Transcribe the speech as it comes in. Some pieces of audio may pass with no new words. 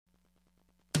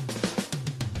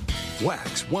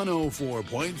Wax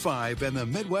 104.5 and the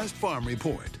Midwest Farm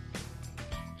Report.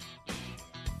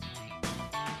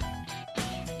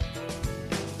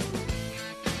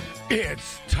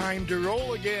 It's time to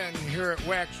roll again here at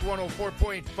Wax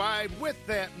 104.5 with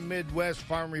that Midwest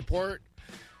Farm Report.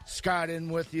 Scott in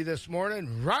with you this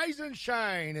morning. Rise and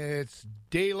shine. It's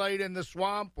daylight in the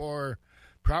swamp, or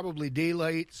probably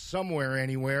daylight somewhere,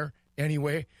 anywhere.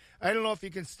 Anyway, I don't know if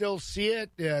you can still see it.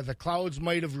 The clouds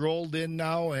might have rolled in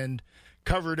now and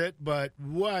covered it, but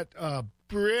what a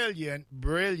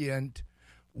brilliant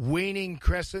waning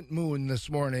crescent moon this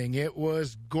morning. It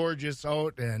was gorgeous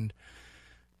out, and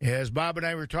as Bob and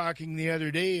I were talking the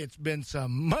other day, it's been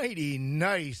some mighty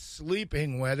nice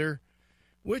sleeping weather,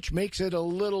 which makes it a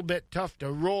little bit tough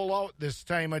to roll out this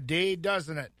time of day,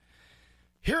 doesn't it?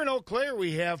 Here in Eau Claire,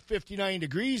 we have 59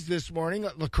 degrees this morning.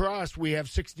 At La Crosse, we have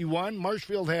 61.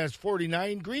 Marshfield has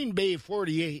 49. Green Bay,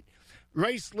 48.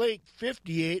 Rice Lake,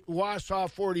 58. Wausau,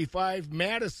 45.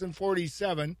 Madison,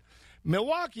 47.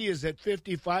 Milwaukee is at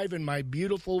 55, and my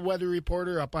beautiful weather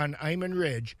reporter up on Iman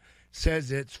Ridge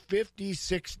says it's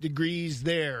 56 degrees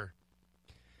there.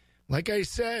 Like I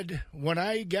said, when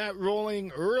I got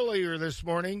rolling earlier this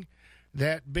morning,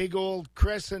 that big old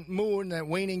crescent moon, that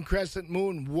waning crescent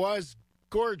moon, was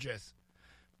gorgeous.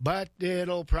 But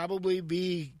it'll probably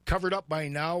be covered up by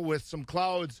now with some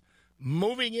clouds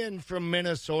moving in from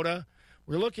Minnesota.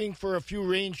 We're looking for a few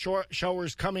rain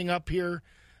showers coming up here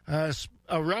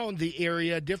around the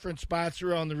area, different spots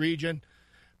around the region.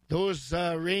 Those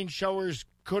rain showers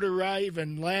could arrive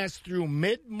and last through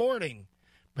mid-morning,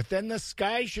 but then the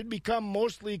sky should become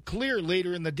mostly clear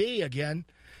later in the day again.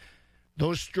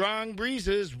 Those strong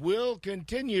breezes will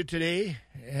continue today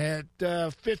at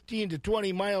 15 to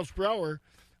 20 miles per hour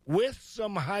with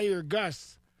some higher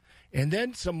gusts, and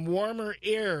then some warmer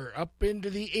air up into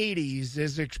the 80s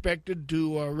is expected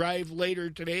to arrive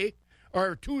later today,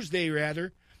 or Tuesday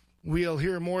rather. We'll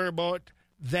hear more about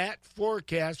that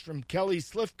forecast from Kelly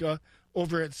Slifka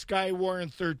over at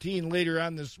Skywarn 13 later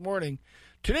on this morning.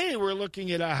 Today we're looking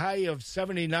at a high of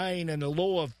 79 and a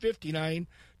low of 59.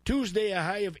 Tuesday a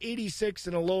high of 86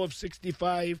 and a low of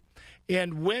 65.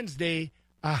 And Wednesday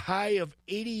a high of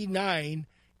 89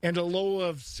 and a low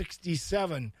of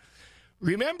 67.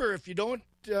 Remember, if you don't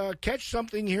catch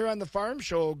something here on the Farm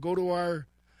Show, go to our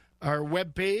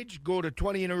webpage, go to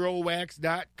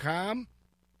 20inarowax.com,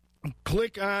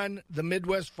 click on the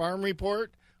Midwest Farm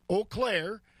Report, Eau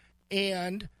Claire,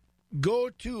 and go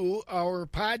to our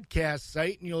podcast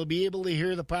site, and you'll be able to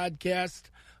hear the podcast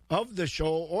of the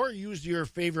show, or use your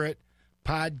favorite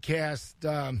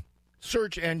podcast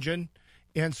search engine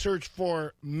and search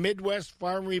for Midwest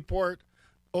Farm Report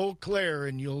Eau Claire,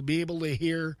 and you'll be able to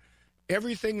hear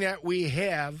everything that we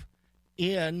have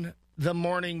in the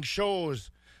morning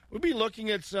shows. We'll be looking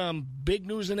at some big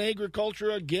news in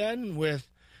agriculture again with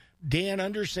Dan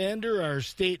Undersander, our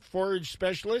state forage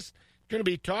specialist. Going to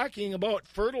be talking about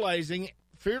fertilizing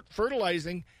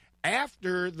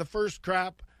after the first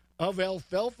crop of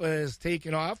alfalfa has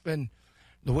taken off, and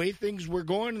the way things were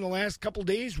going in the last couple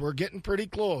days, we're getting pretty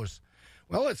close.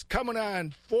 Well, it's coming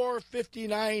on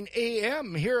 4:59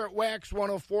 a.m. here at Wax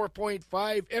 104.5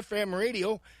 FM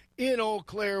radio in Eau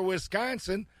Claire,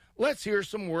 Wisconsin. Let's hear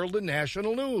some world and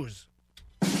national news.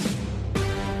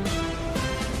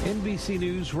 NBC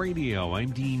News Radio,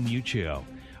 I'm Dean Muccio.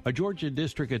 A Georgia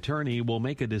district attorney will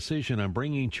make a decision on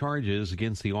bringing charges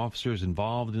against the officers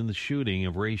involved in the shooting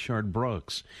of Rayshard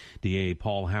Brooks. DA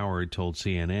Paul Howard told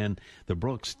CNN the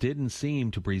Brooks didn't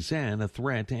seem to present a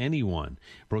threat to anyone.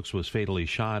 Brooks was fatally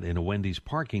shot in a Wendy's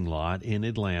parking lot in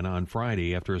Atlanta on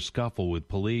Friday after a scuffle with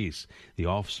police. The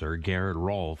officer, Garrett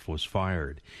Rolfe, was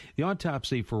fired. The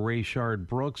autopsy for Rayshard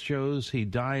Brooks shows he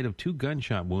died of 2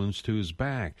 gunshot wounds to his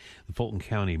back. The Fulton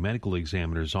County Medical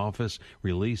Examiner's Office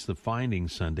released the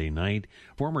findings Sunday night.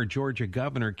 Former Georgia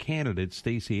governor candidate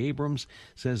Stacey Abrams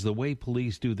says the way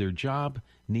police do their job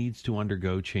needs to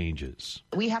undergo changes.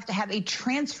 We have to have a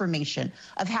transformation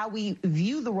of how we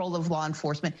view the role of law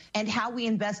enforcement and how we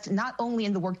invest not only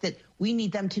in the work that we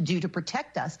need them to do to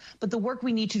protect us, but the work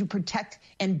we need to protect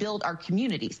and build our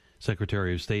communities.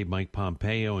 Secretary of State Mike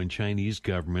Pompeo and Chinese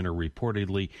government are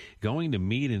reportedly going to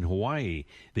meet in Hawaii.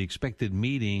 The expected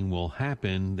meeting will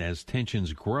happen as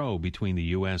tensions grow between the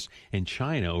U.S. and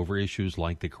China over issues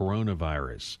like the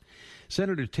coronavirus.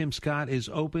 Senator Tim Scott is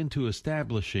open to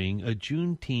establishing a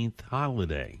Juneteenth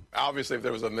holiday. Obviously, if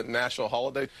there was a national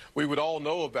holiday, we would all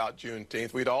know about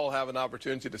Juneteenth. We'd all have an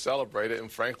opportunity to celebrate it, and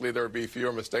frankly, there would be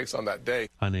fewer mistakes on that day.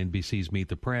 On NBC's Meet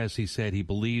the Press, he said he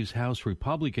believes House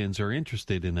Republicans are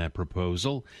interested in that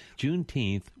proposal.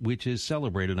 Juneteenth, which is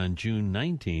celebrated on June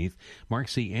 19th,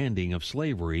 marks the ending of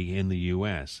slavery in the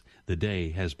U.S. The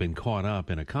day has been caught up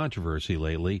in a controversy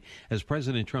lately as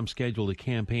President Trump scheduled a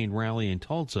campaign rally in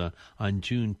Tulsa on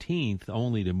Juneteenth,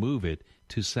 only to move it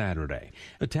to Saturday.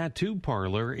 A tattoo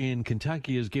parlor in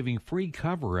Kentucky is giving free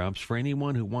cover-ups for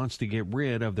anyone who wants to get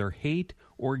rid of their hate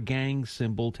or gang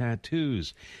symbol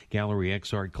tattoos. Gallery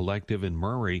X Art Collective in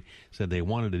Murray said they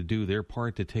wanted to do their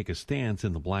part to take a stance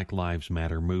in the Black Lives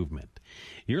Matter movement.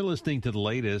 You're listening to the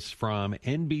latest from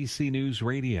NBC News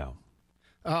Radio.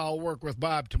 I'll work with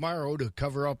Bob tomorrow to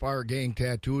cover up our gang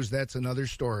tattoos. That's another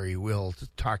story. We'll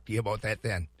talk to you about that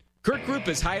then. Kurt Group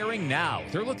is hiring now.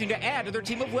 They're looking to add to their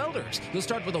team of welders. You'll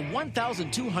start with a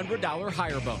 $1,200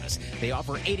 hire bonus. They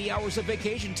offer 80 hours of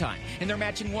vacation time, and they're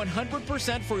matching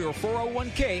 100% for your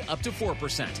 401k up to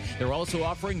 4%. They're also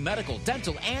offering medical,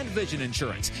 dental, and vision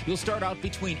insurance. You'll start out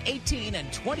between $18 and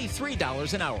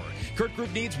 $23 an hour. Kurt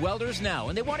Group needs welders now,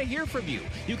 and they want to hear from you.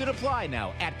 You can apply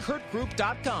now at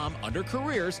kurtgroup.com under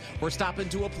careers or stop in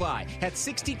to apply at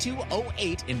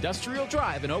 6208 Industrial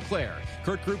Drive in Eau Claire.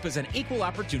 Kurt Group is an equal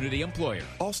opportunity employer.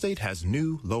 Allstate has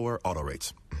new lower auto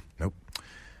rates. Nope.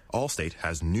 Allstate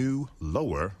has new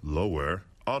lower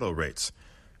auto rates.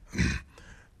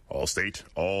 Allstate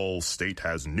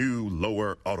has new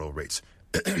lower auto rates.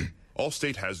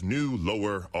 Allstate has new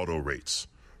lower auto rates.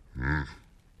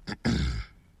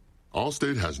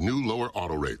 Allstate has new lower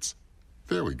auto rates.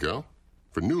 There we go.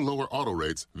 For new lower auto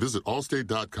rates, visit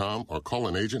Allstate.com or call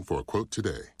an agent for a quote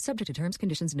today. Subject to terms,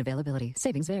 conditions, and availability.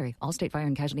 Savings vary. Allstate Fire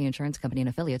and Casualty Insurance Company and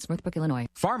affiliates, Northbrook, Illinois.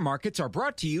 Farm markets are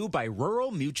brought to you by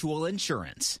Rural Mutual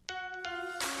Insurance.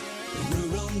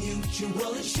 Rural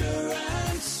Mutual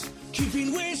Insurance,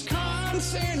 keeping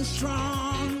Wisconsin strong.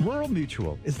 Rural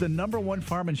Mutual is the #1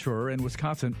 farm insurer in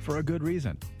Wisconsin for a good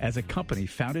reason. As a company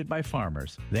founded by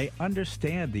farmers, they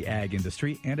understand the ag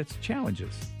industry and its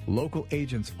challenges. Local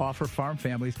agents offer farm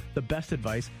families the best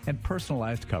advice and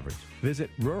personalized coverage. Visit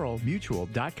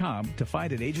ruralmutual.com to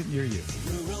find an agent near you.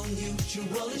 Rural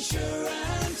Mutual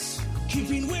Insurance,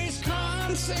 keeping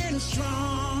Wisconsin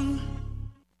strong.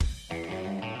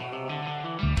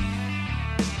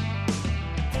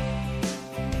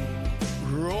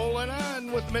 Rolling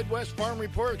on with Midwest Farm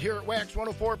Report here at Wax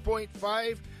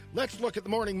 104.5. Let's look at the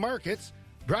morning markets.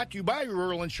 Brought to you by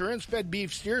Rural Insurance. Fed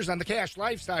beef steers on the cash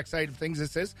livestock side of things.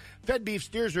 It says fed beef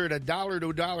steers are at $1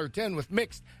 to $1.10 with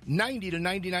mixed 90 to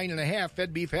 99.5.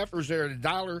 Fed beef heifers are at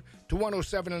 $1 to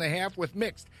 107.5 with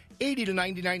mixed 80 to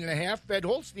 99.5. Fed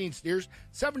Holstein steers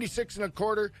 76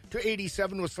 1/4 to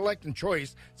 87 with select and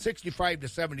choice 65 to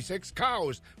 76.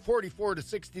 Cows 44 to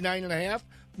 69.5.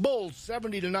 Bulls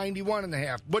 70 to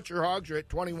 91.5. Butcher hogs are at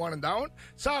 21 and down.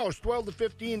 Sows 12 to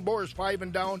 15. Boars 5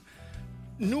 and down.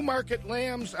 New market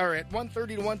lambs are at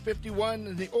 130 to 151,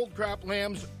 and the old crop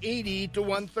lambs 80 to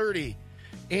 130.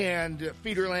 And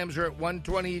feeder lambs are at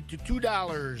 $120 to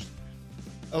 $2.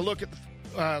 A look at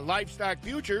the livestock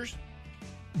futures.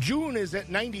 June is at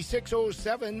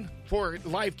 96.07 for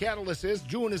live cattle. This is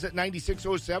June is at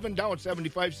 96.07, down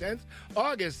 75 cents.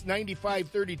 August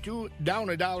 95.32, down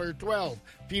 $1.12.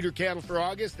 Feeder cattle for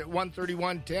August at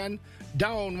 131.10,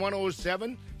 down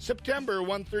 107. September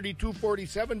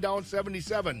 132.47, down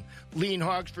 77. Lean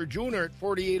hogs for June are at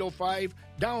 48.05,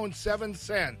 down 7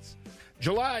 cents.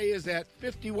 July is at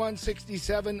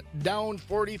 51.67, down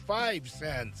 45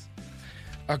 cents.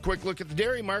 A quick look at the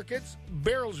dairy markets.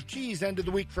 Barrels of cheese ended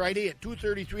the week Friday at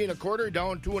 $2.33 1/4,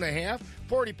 down 2.5.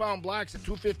 40-pound blocks at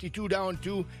 $2.52, down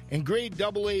 2. And grade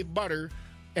AA butter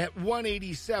at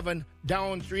 $1.87,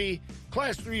 down 3.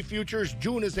 Class 3 futures,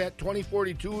 June is at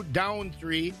 $20.42, down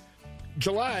 3.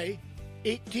 July,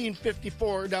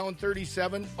 $18.54, down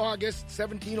 37. August,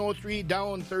 $17.03,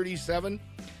 down 37.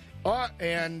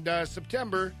 And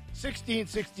September,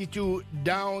 $16.62,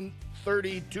 down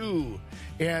 32.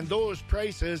 And those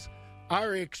prices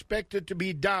are expected to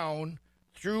be down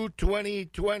through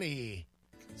 2020.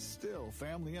 Still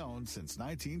family owned since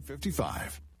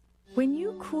 1955. When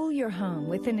you cool your home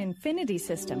with an Infinity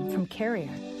system from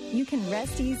Carrier, you can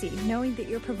rest easy knowing that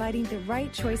you're providing the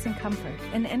right choice in comfort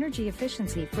and energy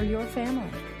efficiency for your family.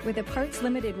 With a parts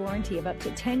limited warranty of up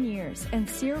to 10 years and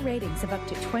SEER ratings of up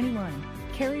to 21,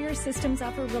 Carrier Systems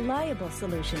offer reliable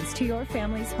solutions to your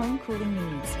family's home cooling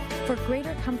needs. For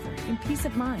greater comfort and peace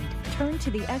of mind, turn to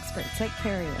the experts at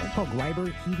Carrier. Call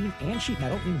Greiber Heating and Sheet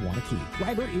Metal in Waunakee.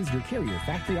 Greiber is your Carrier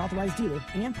factory authorized dealer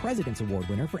and President's Award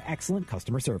winner for excellent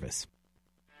customer service.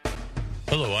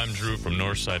 Hello, I'm Drew from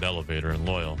Northside Elevator in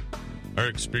Loyal. Our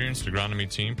experienced agronomy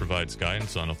team provides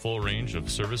guidance on a full range of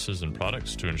services and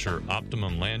products to ensure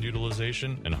optimum land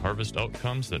utilization and harvest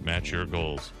outcomes that match your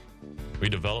goals. We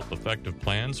develop effective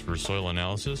plans for soil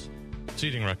analysis,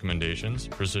 seeding recommendations,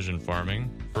 precision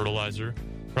farming, fertilizer,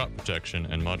 crop protection,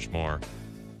 and much more.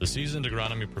 The seasoned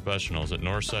agronomy professionals at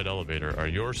Northside Elevator are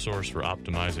your source for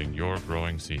optimizing your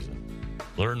growing season.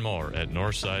 Learn more at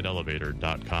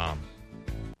northsideelevator.com.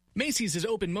 Macy's is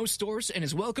open most stores and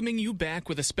is welcoming you back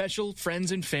with a special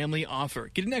friends and family offer.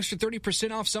 Get an extra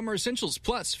 30% off summer essentials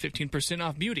plus 15%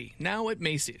 off beauty now at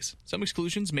Macy's. Some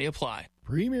exclusions may apply.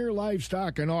 Premier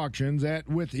Livestock and Auctions at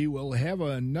Withee will have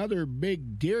another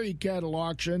big dairy cattle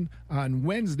auction on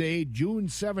Wednesday, June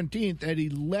 17th at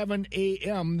 11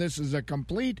 a.m. This is a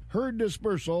complete herd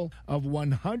dispersal of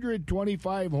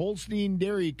 125 Holstein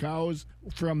dairy cows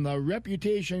from the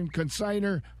Reputation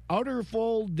consignor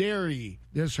Outerfold Dairy.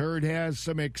 This herd has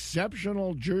some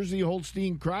exceptional Jersey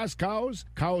Holstein cross cows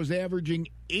averaging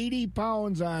 80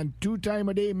 pounds on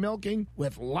 2-time-a-day milking,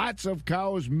 with lots of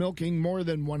cows milking more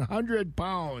than 100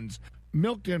 pounds.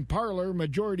 Milked in parlor,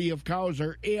 majority of cows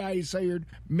are AI sired,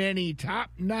 many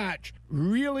top-notch,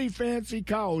 really fancy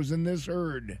cows in this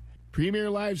herd. Premier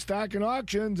Livestock and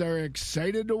Auctions are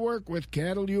excited to work with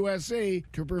Cattle USA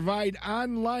to provide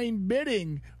online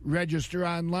bidding. Register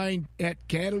online at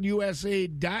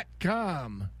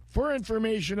cattleusa.com. For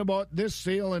information about this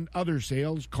sale and other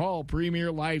sales, call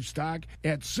Premier Livestock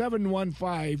at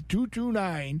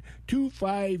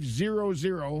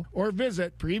 715-229-2500 or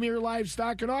visit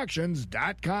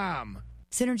premierlivestockandauctions.com.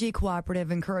 Synergy Cooperative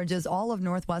encourages all of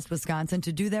Northwest Wisconsin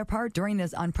to do their part during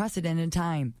this unprecedented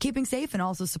time, keeping safe and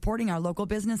also supporting our local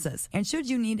businesses. And should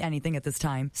you need anything at this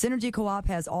time, Synergy Co-op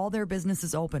has all their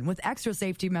businesses open with extra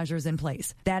safety measures in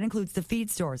place. That includes the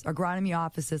feed stores, agronomy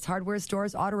offices, hardware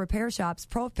stores, auto repair shops,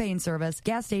 propane service,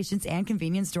 gas stations, and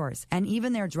convenience stores, and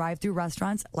even their drive-through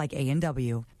restaurants like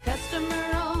A&W.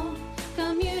 Customer-owned,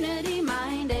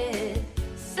 community-minded,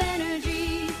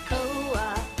 Synergy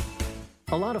Co-op.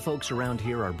 A lot of folks around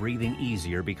here are breathing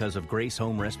easier because of Grace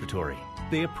Home Respiratory.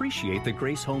 They appreciate that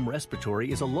Grace Home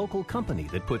Respiratory is a local company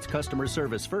that puts customer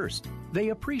service first. They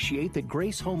appreciate that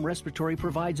Grace Home Respiratory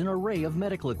provides an array of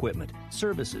medical equipment,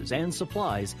 services, and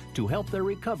supplies to help their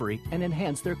recovery and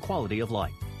enhance their quality of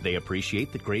life. They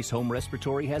appreciate that Grace Home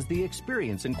Respiratory has the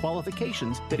experience and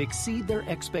qualifications that exceed their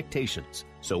expectations.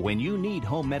 So when you need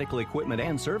home medical equipment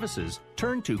and services,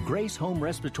 turn to Grace Home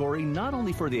Respiratory not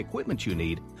only for the equipment you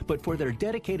need, but for their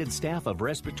dedicated staff of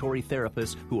respiratory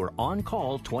therapists who are on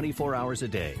call 24 hours a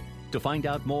day. To find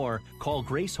out more, call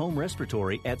Grace Home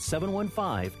Respiratory at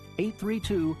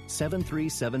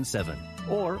 715-832-7377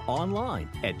 or online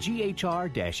at ghr-ec.com.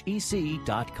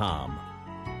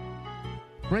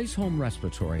 Grace Home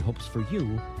Respiratory hopes for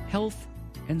you health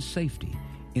and safety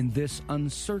in this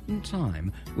uncertain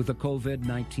time with the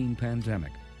COVID-19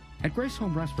 pandemic. At Grace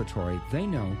Home Respiratory, they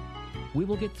know we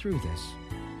will get through this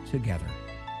together.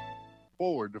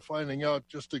 Forward to finding out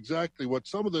just exactly what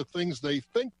some of the things they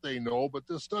think they know, but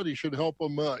this study should help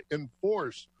them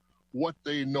enforce what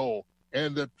they know.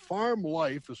 And that farm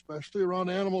life, especially around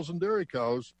animals and dairy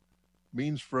cows,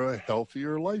 means for a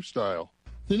healthier lifestyle.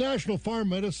 The National Farm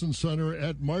Medicine Center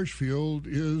at Marshfield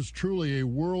is truly a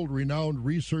world-renowned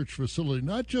research facility,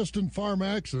 not just in farm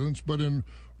accidents, but in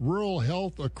rural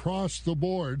health across the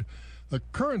board. The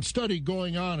current study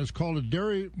going on is called a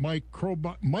dairy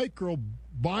microbiome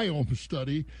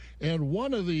study, and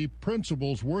one of the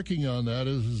principals working on that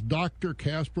is Dr.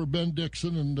 Casper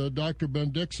Ben-Dixon, and Dr.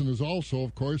 Ben-Dixon is also,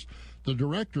 of course, the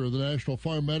director of the National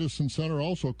Farm Medicine Center,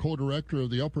 also co-director of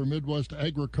the Upper Midwest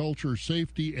Agriculture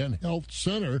Safety and Health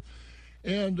Center.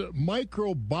 And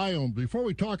microbiome, before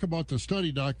we talk about the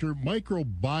study, Doctor,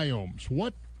 microbiomes,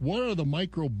 what are the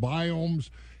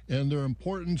microbiomes and their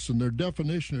importance and their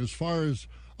definition as far as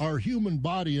our human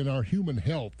body and our human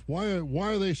health? Why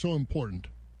are they so important?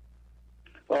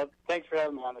 Well, thanks for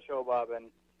having me on the show, Bob,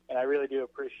 and I really do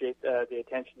appreciate the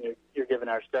attention you're giving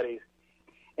our studies.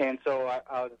 And so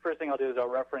the first thing I'll do is I'll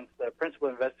reference the principal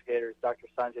investigator, Dr.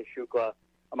 Sanjay Shukla,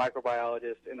 a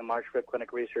microbiologist in the Marshfield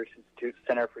Clinic Research Institute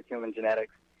Center for Human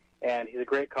Genetics. And he's a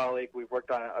great colleague. We've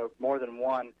worked on more than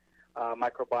one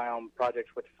microbiome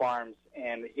projects with farms,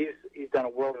 and he's done a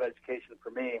world of education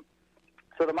for me.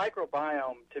 So the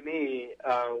microbiome, to me,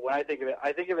 when I think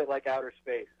of it like outer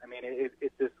space. I mean,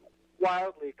 it's this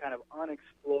wildly kind of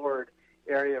unexplored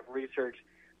area of research,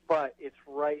 but it's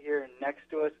right here next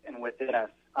to us and within us,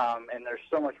 and there's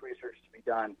so much research to be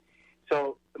done.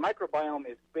 So the microbiome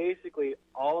is basically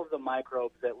all of the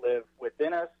microbes that live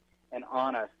within us and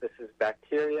on us. This is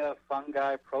bacteria,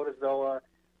 fungi, protozoa,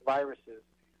 viruses,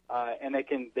 and they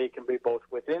can be both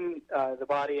within the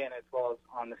body and as well as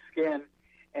on the skin,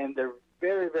 and they're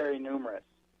very, very numerous.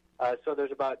 So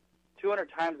there's about 200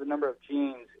 times the number of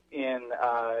genes in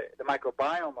the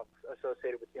microbiome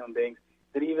associated with human beings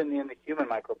than even in the human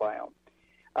microbiome.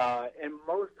 And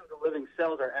most of the living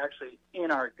cells are actually in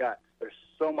our guts. There's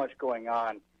so much going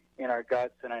on in our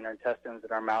guts and in our intestines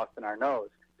and our mouth and our nose.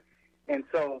 And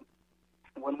so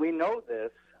when we know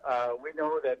this, we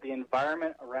know that the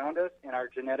environment around us and our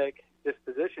genetic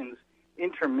dispositions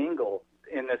intermingle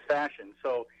in this fashion.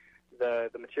 So the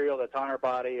material that's on our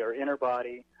body or in our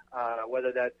body,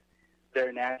 whether that's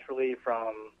there naturally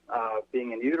from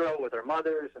being in utero with our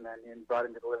mothers and then brought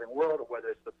into the living world, or whether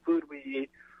it's the food we eat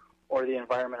or the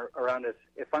environment around us,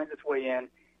 it finds its way in,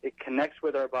 it connects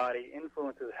with our body,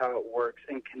 influences how it works,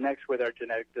 and connects with our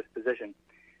genetic disposition.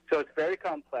 So it's very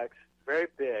complex, very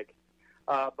big.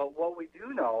 But what we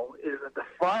do know is that the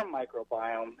farm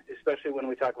microbiome, especially when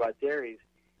we talk about dairies,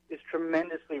 is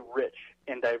tremendously rich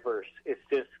and diverse. It's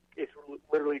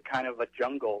literally kind of a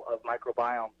jungle of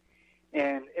microbiome,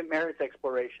 and it merits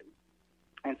exploration.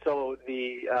 And so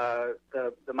the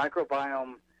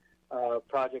microbiome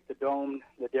project, the DOME,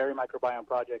 the Dairy Microbiome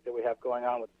Project that we have going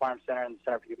on with Farm Center and the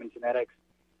Center for Human Genetics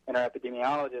and our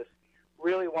epidemiologists,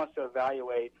 really wants to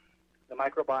evaluate the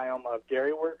microbiome of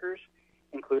dairy workers,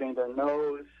 including their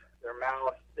nose, their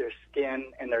mouth, their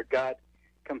skin, and their gut,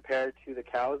 compared to the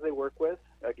cows they work with.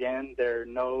 Again, their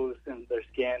nose and their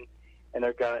skin and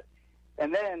their gut.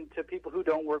 And then to people who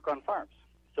don't work on farms.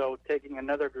 So taking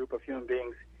another group of human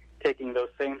beings, taking those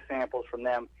same samples from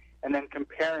them, and then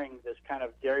comparing this kind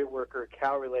of dairy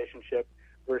worker-cow relationship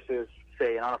versus,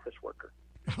 say, an office worker.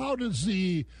 How does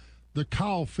the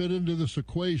cow fit into this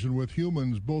equation with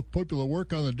humans, both people that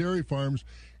work on the dairy farms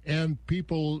and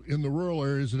people in the rural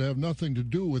areas that have nothing to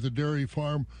do with a dairy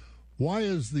farm? Why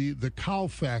is the cow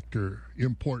factor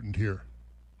important here?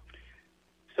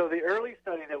 So the early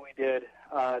study that we did,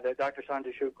 that Dr.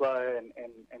 Sanjay Shukla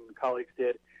and colleagues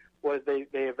did, was they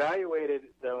evaluated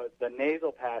the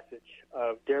nasal passage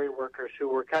of dairy workers who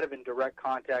were kind of in direct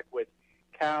contact with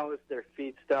cows, their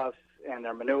feedstuffs, and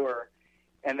their manure.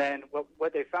 And then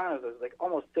what they found was like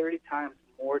almost 30 times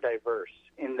more diverse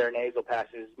in their nasal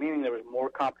passages, meaning there was more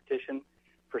competition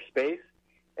for space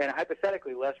and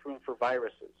hypothetically less room for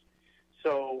viruses.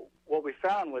 So what we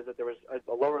found was that there was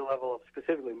a lower level of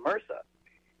specifically MRSA,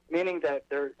 meaning that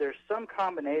there's some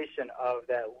combination of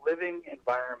that living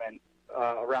environment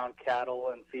around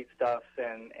cattle and feedstuffs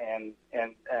and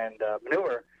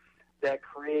manure that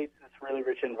creates this really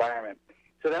rich environment.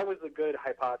 So that was a good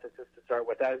hypothesis to start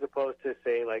with, as opposed to,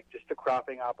 say, like just a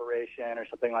cropping operation or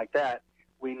something like that.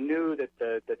 We knew that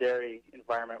the dairy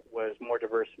environment was more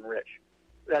diverse and rich.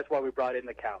 That's why we brought in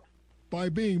the cows. By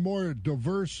being more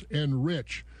diverse and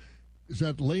rich, is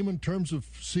that layman terms of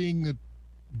seeing that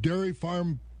dairy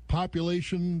farm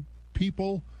population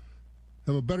people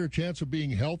have a better chance of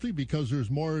being healthy because there's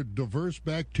more diverse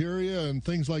bacteria and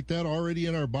things like that already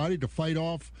in our body to fight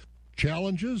off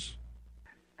challenges?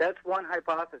 That's one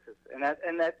hypothesis, and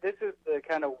that this is the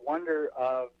kind of wonder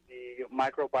of the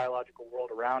microbiological world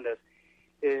around us,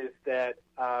 is that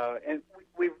and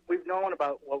we've known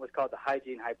about what was called the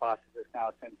hygiene hypothesis now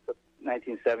since the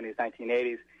 1970s,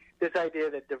 1980s. This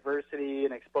idea that diversity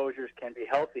and exposures can be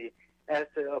healthy, as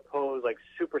to oppose like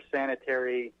super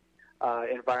sanitary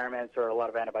environments or a lot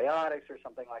of antibiotics or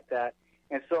something like that.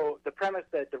 And so the premise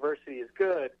that diversity is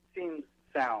good seems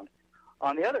sound.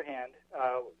 On the other hand,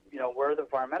 we're the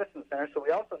Farm Medicine Center, so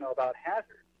we also know about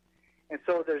hazards. And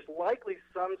so there's likely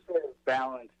some sort of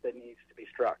balance that needs to be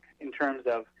struck in terms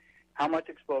of how much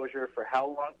exposure for how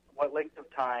long, what length of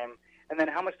time, and then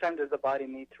how much time does the body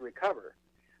need to recover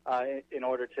in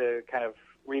order to kind of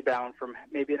rebound from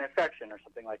maybe an infection or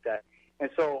something like that. And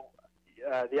so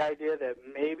the idea that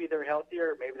maybe they're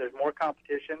healthier, maybe there's more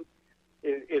competition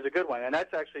is a good one. And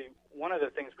that's actually one of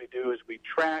the things we do is we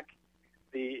track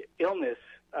the illness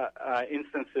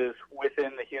instances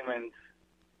within the humans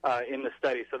in the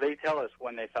study. So they tell us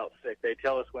when they felt sick. They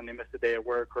tell us when they missed a day at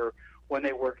work or when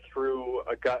they worked through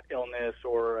a gut illness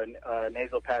or a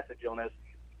nasal passage illness.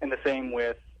 And the same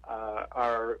with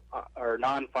our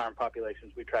non-farm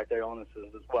populations. We track their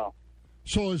illnesses as well.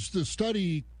 So as the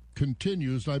study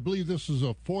continues, I believe this is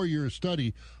a 4-year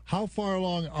study, how far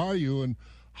along are you and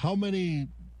how many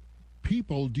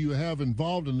people do you have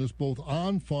involved in this, both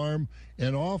on-farm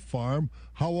and off-farm?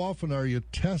 How often are you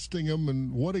testing them,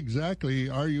 and what exactly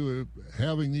are you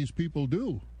having these people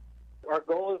do? Our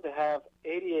goal is to have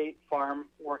 88 farm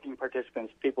working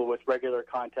participants, people with regular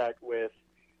contact with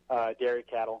dairy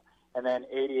cattle, and then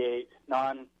 88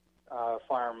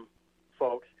 non-farm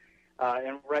folks.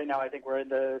 And right now I think we're in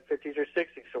the 50s or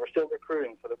 60s, so we're still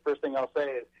recruiting. So the first thing I'll say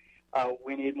is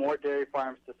we need more dairy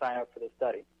farms to sign up for the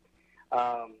study.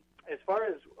 As far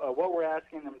as what we're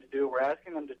asking them to do, we're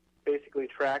asking them to basically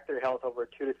track their health over a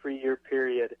 2 to 3 year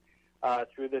period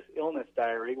through this illness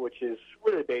diary, which is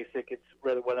really basic. It's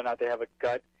whether or not they have a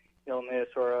gut illness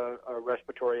or a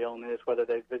respiratory illness, whether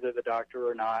they visit the doctor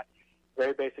or not.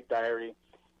 Very basic diary.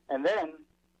 And then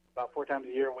about 4 times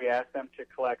a year, we ask them to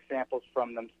collect samples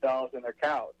from themselves and their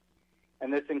cows.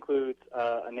 And this includes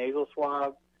a nasal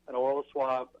swab, an oral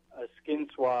swab, a skin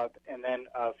swab, and then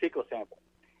a fecal sample.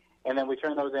 And then we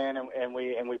turn those in, and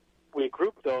we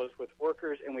group those with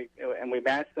workers, and we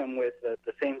match them with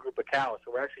the same group of cows.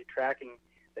 So we're actually tracking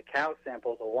the cow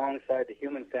samples alongside the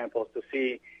human samples to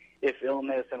see if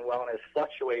illness and wellness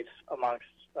fluctuates amongst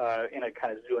in a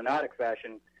kind of zoonotic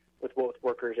fashion with both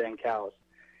workers and cows.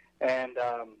 And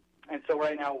so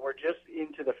right now we're just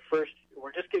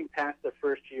getting past the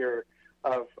first year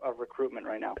of recruitment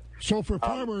right now. So for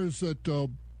farmers that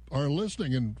are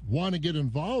listening and want to get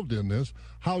involved in this,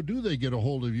 how do they get a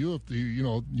hold of you? If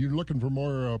you're looking for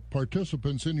more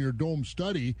participants in your dome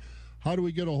study, how do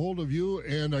we get a hold of you?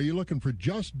 And are you looking for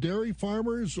just dairy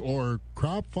farmers or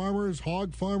crop farmers,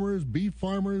 hog farmers, beef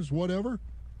farmers, whatever?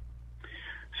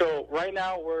 So right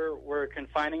now we're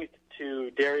confining it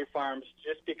to dairy farms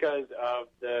just because of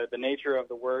the nature of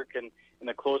the work and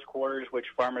the close quarters which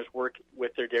farmers work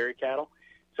with their dairy cattle.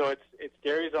 So it's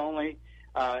dairies only,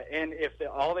 and if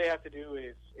all they have to do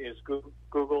is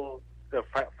Google the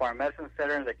Farm Medicine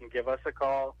Center, they can give us a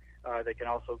call. They can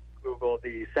also Google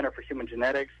the Center for Human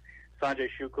Genetics. Sanjay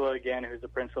Shukla, again, who's the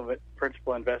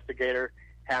principal investigator,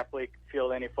 happily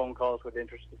field any phone calls with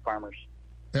interested farmers.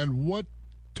 And what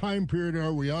time period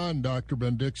are we on, Dr.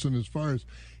 Bendixson, as far as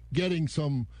getting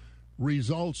some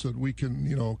results that we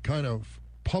can, kind of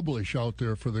publish out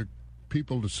there for the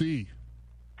people to see?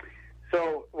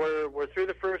 So we're through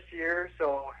the first year,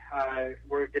 so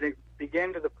we're going to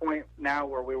begin to the point now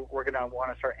where we're going to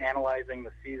want to start analyzing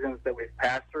the seasons that we've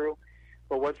passed through.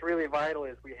 But what's really vital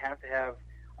is we have to have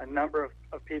a number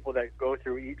of people that go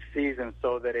through each season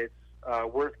so that it's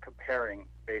worth comparing,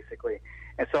 basically.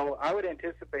 And so I would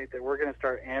anticipate that we're going to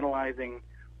start analyzing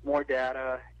more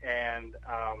data and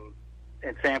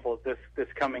samples this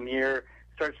coming year,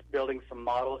 start building some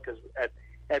models, because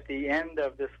at the end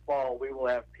of this fall, we will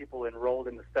have people enrolled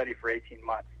in the study for 18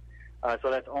 months.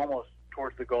 So that's almost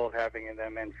towards the goal of having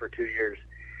them in for 2 years.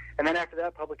 And then after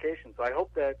that, publications. So I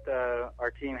hope that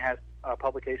our team has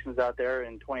publications out there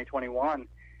in 2021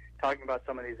 talking about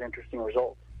some of these interesting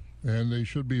results. And they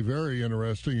should be very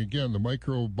interesting. Again, the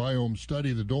microbiome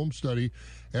study, the dome study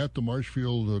at the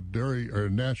Marshfield Dairy or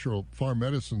Natural Farm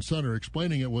Medicine Center.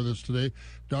 Explaining it with us today,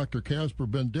 Dr. Casper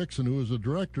Bendixson, who is the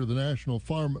director of the National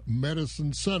Farm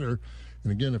Medicine Center.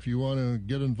 And again, if you want to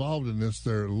get involved in this,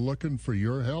 they're looking for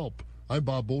your help. I'm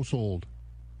Bob Bosold.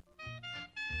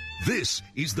 This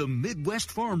is the Midwest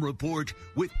Farm Report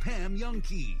with Pam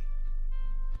Youngkey.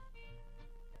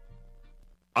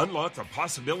 Unlock the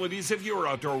possibilities of your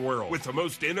outdoor world with the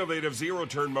most innovative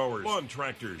zero-turn mowers, lawn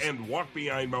tractors, and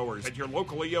walk-behind mowers at your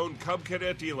locally owned Cub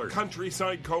Cadet dealer,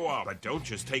 Countryside Co-op. But don't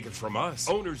just take it from us.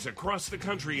 Owners across the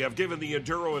country have given the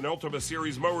Enduro and Ultima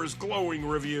Series mowers glowing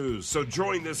reviews. So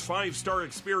join this 5-star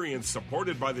experience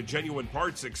supported by the genuine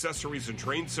parts, accessories, and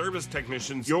trained service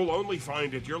technicians you'll only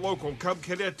find at your local Cub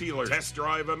Cadet dealer. Test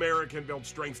drive American-built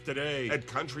strength today at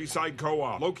Countryside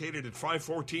Co-op, located at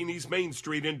 514 East Main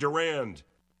Street in Durand.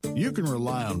 You can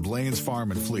rely on Blaine's Farm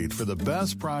and Fleet for the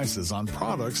best prices on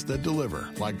products that deliver,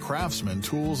 like Craftsman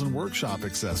tools and workshop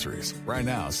accessories. Right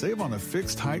now, save on a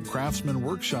fixed-height Craftsman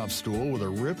workshop stool with a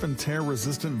rip and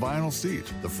tear-resistant vinyl seat.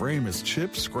 The frame is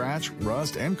chip, scratch,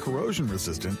 rust, and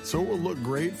corrosion-resistant, so it will look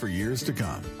great for years to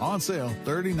come. On sale,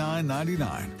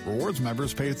 $39.99. Rewards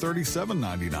members pay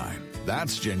 $37.99.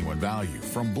 That's genuine value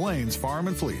from Blaine's Farm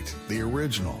and Fleet. The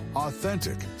original,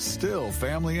 authentic, still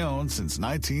family-owned since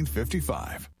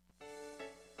 1955.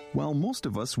 While most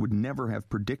of us would never have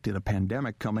predicted a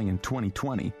pandemic coming in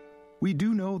 2020, we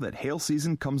do know that hail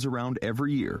season comes around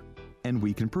every year, and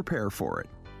we can prepare for it.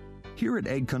 Here at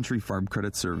Ag Country Farm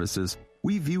Credit Services,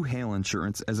 we view hail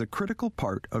insurance as a critical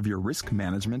part of your risk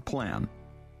management plan.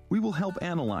 We will help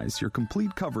analyze your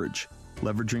complete coverage,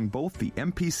 leveraging both the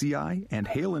MPCI and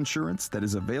hail insurance that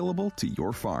is available to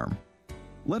your farm.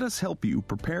 Let us help you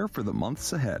prepare for the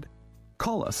months ahead.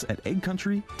 Call us at Egg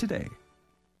Country today.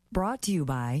 Brought to you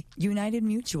by United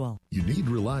Mutual. You need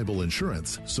reliable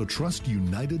insurance, so trust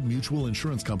United Mutual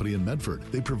Insurance Company in Medford.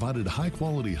 They provided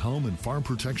high-quality home and farm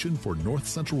protection for north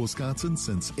central Wisconsin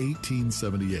since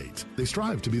 1878. They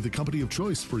strive to be the company of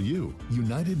choice for you.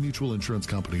 United Mutual Insurance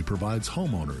Company provides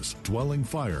homeowners, dwelling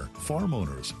fire, farm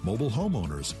owners, mobile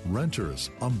homeowners,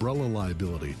 renters, umbrella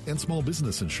liability, and small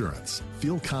business insurance.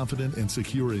 Feel confident and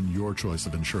secure in your choice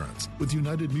of insurance with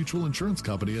United Mutual Insurance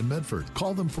Company in Medford.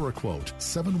 Call them for a quote.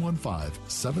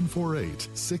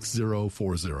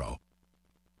 715-748-6040.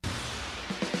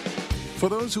 For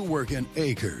those who work in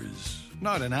acres,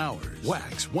 not in hours,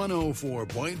 Wax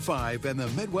 104.5 and the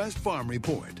Midwest Farm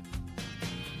Report.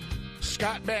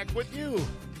 Scott back with you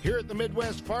here at the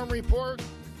Midwest Farm Report.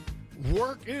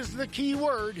 Work is the key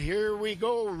word. Here we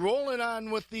go, rolling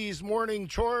on with these morning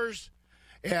chores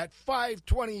at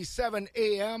 5:27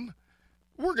 a.m.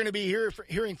 We're going to be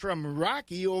hearing from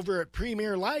Rocky over at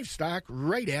Premier Livestock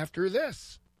right after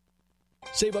this.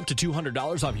 Save up to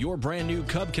 $200 off your brand new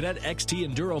Cub Cadet XT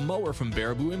Enduro mower from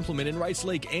Baraboo Implement in Rice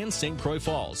Lake and St. Croix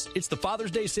Falls. It's the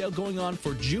Father's Day sale going on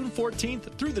for June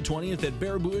 14th through the 20th at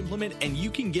Baraboo Implement, and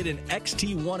you can get an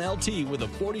XT1LT with a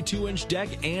 42-inch deck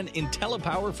and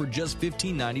IntelliPower for just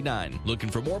 $15.99.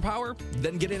 Looking for more power?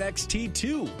 Then get an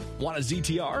XT2. Want a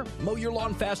ZTR? Mow your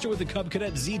lawn faster with the Cub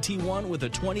Cadet ZT1 with a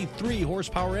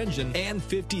 23-horsepower engine and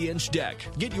 50-inch deck.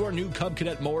 Get your new Cub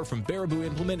Cadet mower from Baraboo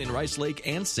Implement in Rice Lake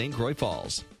and St. Croix Falls.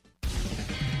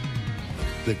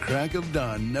 The crack of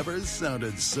dawn never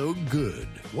sounded so good.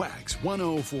 Wax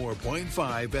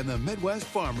 104.5 and the Midwest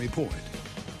Farm Report.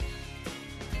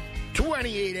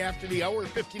 28 after the hour,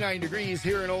 59 degrees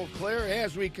here in Eau Claire.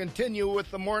 As we continue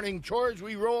with the morning chores,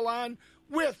 we roll on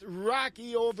with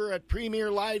Rocky over at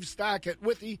Premier Livestock at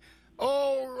Withee.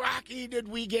 Oh, Rocky, did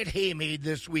we get hay made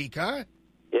this week, huh?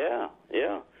 Yeah.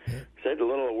 Said a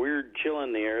little weird chill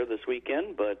in the air this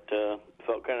weekend, but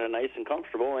felt kind of nice and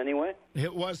comfortable anyway.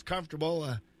 It was comfortable.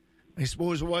 I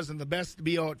suppose it wasn't the best to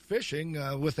be out fishing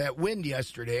with that wind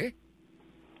yesterday.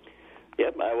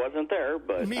 Yep, I wasn't there,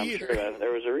 but Me I'm either. sure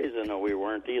there was a reason that we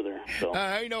weren't either. So.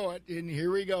 I know it, and here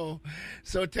we go.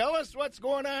 So tell us what's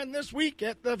going on this week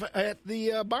at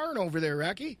the barn over there,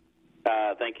 Rocky.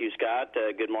 Thank you, Scott.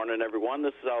 Good morning, everyone.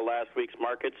 This is how last week's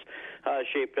markets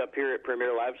shaped up here at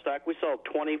Premier Livestock. We saw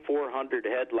 2,400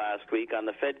 head last week on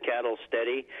the fed cattle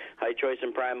steady. High choice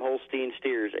and prime Holstein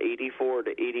steers 84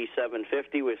 to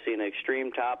 87.50. We've seen an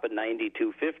extreme top at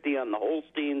 92.50 on the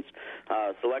Holsteins.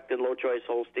 Selected low choice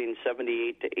Holstein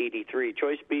 78 to 83.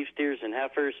 Choice beef steers and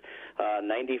heifers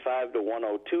 95 to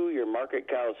 102. Your market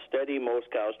cows steady. Most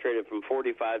cows traded from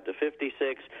 45 to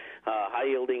 56. High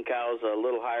yielding cows a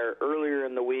little higher earlier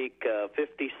in the week,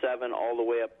 57 all the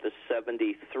way up to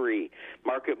 73.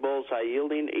 Market bulls high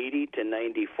yielding 80 to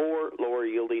 94, lower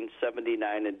yielding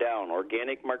 79 and down.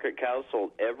 Organic market cows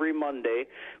sold every Monday,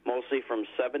 mostly from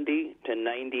 70 to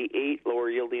 98, lower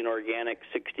yielding organic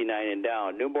 69 and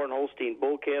down. Newborn Holstein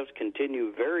bull calves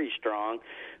continue very strong,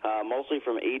 mostly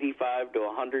from $85 to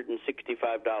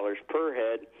 $165 per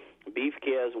head. Beef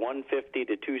calves 150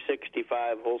 to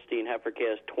 265, Holstein heifer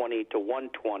calves 20 to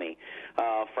 120.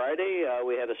 Friday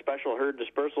we had a special herd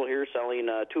dispersal here, selling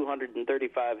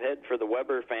 235 head for the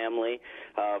Weber family.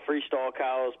 Freestall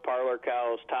cows, parlor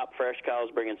cows, top fresh cows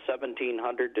bringing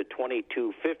 1,700 to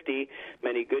 2,250.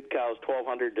 Many good cows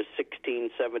 1,200 to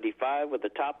 1,675, with the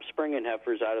top springing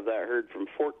heifers out of that herd from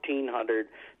 1,400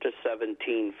 to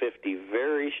 1,750.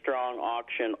 Very strong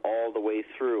auction all the way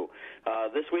through.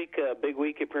 This week, big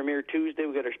week at Premier Tuesday,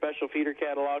 we got our special feeder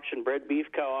cattle auction, bred beef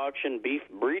cow auction, beef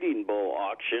breeding bull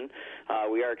auction.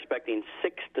 We are expecting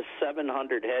 600 to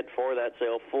 700 head for that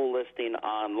sale, full listing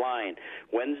online.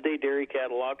 Wednesday, dairy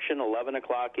cattle auction, 11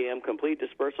 o'clock a.m., complete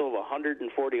dispersal of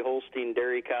 140 Holstein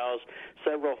dairy cows,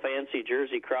 several fancy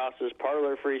Jersey crosses,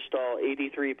 parlor freestall,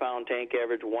 83-pound tank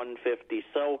average, 150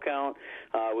 cell count.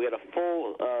 We got a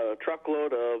full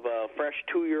truckload of fresh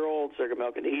 2-year-olds. They're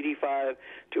milking 85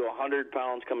 to 100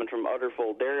 pounds coming from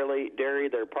Udderfull Dairy,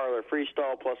 their parlor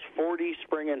freestall, plus 40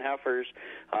 spring and heifers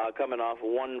coming off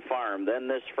one farm. Then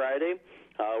this Friday,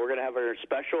 we're going to have our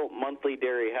special monthly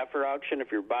dairy heifer auction.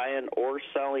 If you're buying or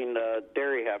selling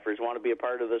dairy heifers, want to be a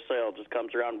part of the sale, it just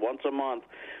comes around once a month.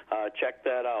 Check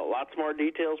that out. Lots more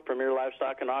details,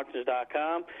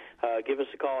 PremierLivestockAndAuctions.com. Give us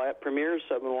a call at Premier,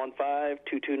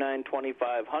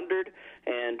 715-229-2500.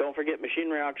 And don't forget,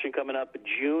 machinery auction coming up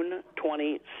June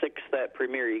 26th at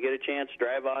Premier. You get a chance,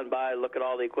 drive on by, look at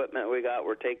all the equipment we got.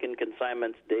 We're taking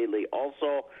consignments daily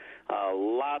also.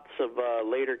 Lots of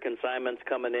later consignments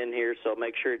coming in here, so make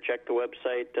make sure to check the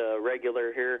website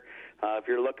regular here. If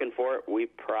you're looking for it, we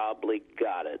probably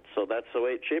got it. So that's the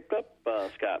way it shaped up,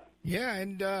 Scott. Yeah,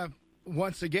 and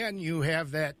once again, you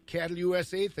have that Cattle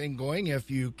USA thing going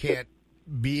if you can't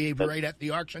be right at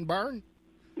the auction barn.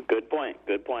 Good point.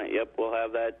 Yep, we'll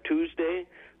have that Tuesday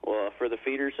for the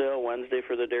feeder sale, Wednesday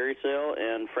for the dairy sale,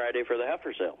 and Friday for the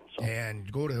heifer sale. So. And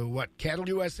go to,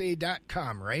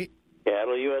 cattleusa.com, right?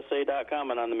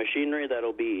 cattleusa.com, and on the machinery,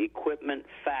 that'll be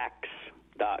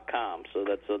equipmentfacts.com. So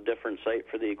that's a different site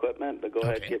for the equipment, but go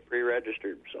ahead and get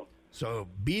pre-registered. So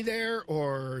be there,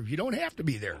 or you don't have to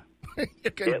be there. You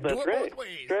can that's do it right. both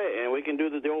ways. That's right, and we can do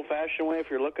the old-fashioned way. If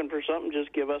you're looking for something,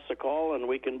 just give us a call, and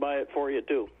we can buy it for you,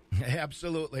 too.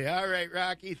 Absolutely. All right,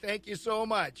 Rocky, thank you so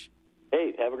much.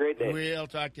 Hey, have a great day. We'll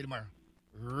talk to you tomorrow.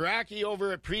 Rocky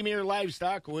over at Premier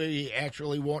Livestock. We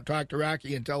actually won't talk to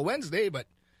Rocky until Wednesday, but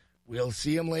we'll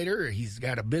see him later. He's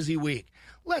got a busy week.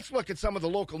 Let's look at some of the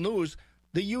local news.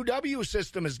 The UW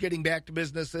system is getting back to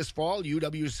business this fall.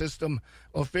 UW system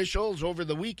officials over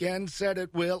the weekend said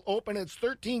it will open its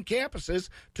 13 campuses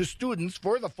to students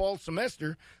for the fall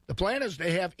semester. The plan is to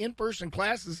have in-person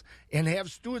classes and have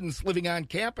students living on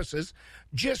campuses.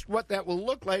 Just what that will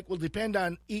look like will depend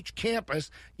on each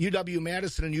campus.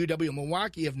 UW-Madison and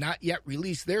UW-Milwaukee have not yet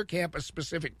released their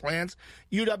campus-specific plans.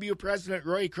 UW President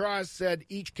Roy Cross said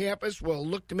each campus will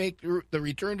look to make the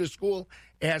return to school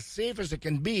as safe as it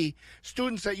can be.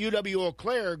 Students at UW-Eau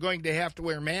Claire are going to have to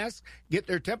wear masks, get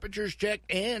their temperatures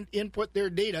checked, and input their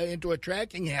data into a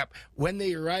tracking app when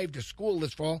they arrive to school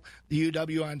this fall. The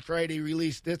UW on Friday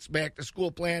released its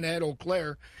back-to-school plan at Eau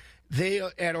Claire. They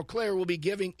at Eau Claire will be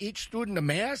giving each student a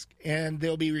mask, and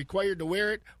they'll be required to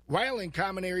wear it while in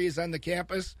common areas on the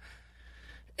campus.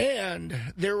 And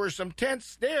there were some tense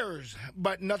stares,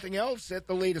 but nothing else at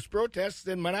the latest protests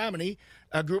in Menominee.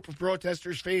 A group of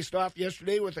protesters faced off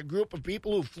yesterday with a group of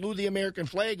people who flew the American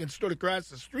flag and stood across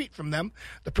the street from them.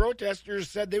 The protesters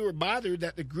said they were bothered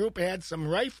that the group had some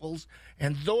rifles,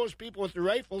 and those people with the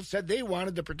rifles said they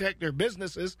wanted to protect their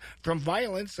businesses from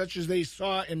violence such as they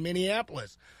saw in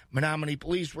Minneapolis. Menominee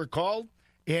police were called,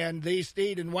 and they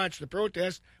stayed and watched the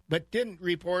protest, but didn't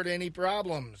report any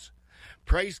problems.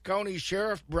 Price County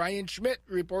Sheriff Brian Schmidt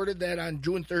reported that on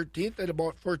June 13th at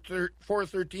about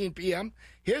 4:13 p.m.,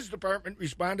 his department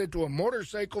responded to a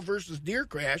motorcycle versus deer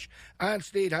crash on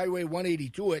State Highway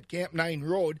 182 at Camp 9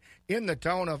 Road in the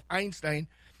town of Einstein.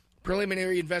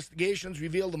 Preliminary investigations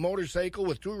revealed the motorcycle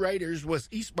with two riders was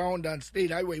eastbound on State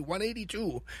Highway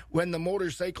 182 when the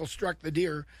motorcycle struck the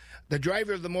deer. The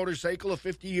driver of the motorcycle, a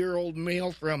 50-year-old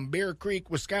male from Bear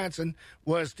Creek, Wisconsin,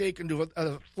 was taken to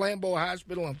a Flambeau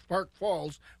Hospital in Park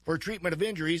Falls for treatment of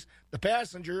injuries. The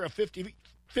passenger, a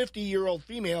 50-year-old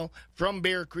female from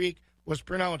Bear Creek, was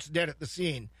pronounced dead at the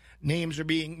scene. Names are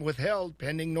being withheld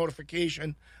pending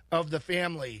notification of the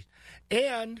family.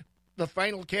 And the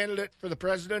final candidate for the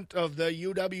president of the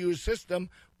UW system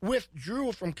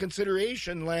withdrew from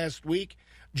consideration last week.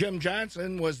 Jim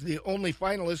Johnson was the only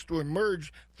finalist to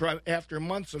emerge after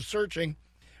months of searching.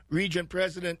 Regent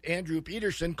President Andrew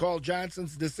Peterson called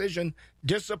Johnson's decision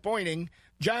disappointing.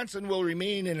 Johnson will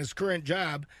remain in his current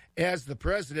job as the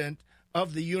president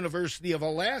of the University of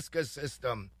Alaska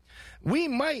system. We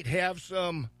might have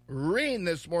some rain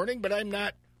this morning, but I'm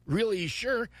not really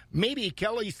sure. Maybe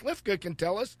Kelly Slifka can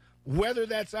tell us whether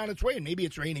that's on its way. Maybe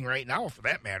it's raining right now, for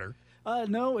that matter.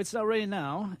 No, it's not raining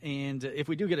now, and if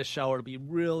we do get a shower, it'll be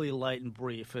really light and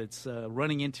brief. It's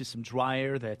running into some dry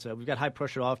air that we've got high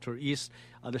pressure off to our east.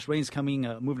 This rain's coming,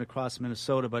 moving across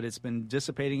Minnesota, but it's been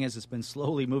dissipating as it's been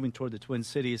slowly moving toward the Twin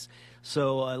Cities.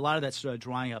 So a lot of that's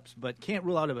drying up, but can't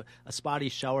rule out a spotty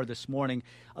shower this morning.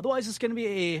 Otherwise, it's going to be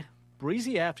a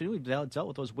breezy afternoon. We've dealt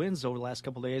with those winds over the last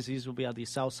couple of days. These will be out the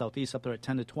south-southeast up there at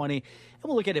 10 to 20. And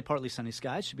we'll look at it partly sunny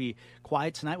skies. Should be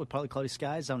quiet tonight with partly cloudy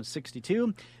skies down to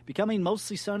 62. Becoming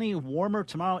mostly sunny, warmer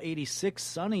tomorrow, 86.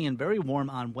 Sunny and very warm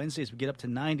on Wednesday as we get up to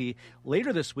 90.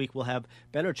 Later this week, we'll have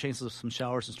better chances of some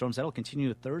showers and storms. That'll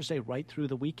continue Thursday right through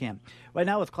the weekend. Right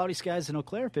now with cloudy skies in Eau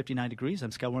Claire, 59 degrees.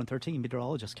 I'm Sky 113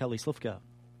 meteorologist Kelly Slifka.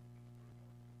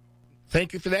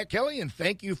 Thank you for that, Kelly, and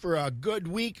thank you for a good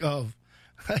week of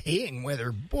haying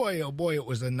weather. Boy, oh boy, it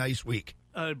was a nice week.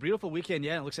 A beautiful weekend,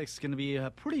 yeah. It looks like it's going to be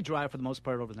pretty dry for the most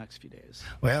part over the next few days.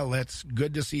 Well, that's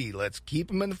good to see. Let's keep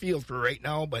them in the field for right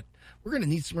now, but we're going to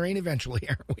need some rain eventually,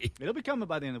 aren't we? It'll be coming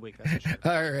by the end of the week, that's for sure.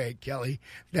 All right, Kelly.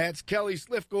 That's Kelly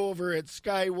Slifka over at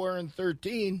Sky Warren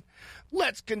 13.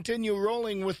 Let's continue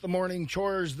rolling with the morning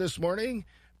chores this morning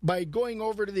by going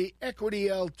over to the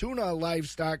Equity Altoona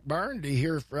Livestock Barn to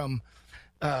hear from...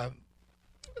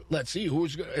 let's see,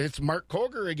 it's Mark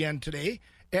Koger again today.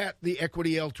 at the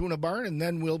Equity Altoona Barn, and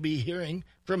then we'll be hearing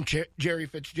from Jerry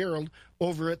Fitzgerald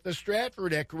over at the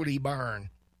Stratford Equity Barn.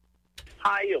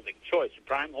 High-yielding choice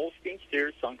prime Holstein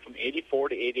steers selling from 84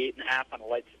 to 88.5 on a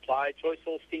light supply. Choice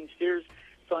Holstein steers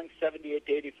selling 78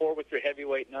 to 84 with your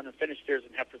heavyweight and underfinished steers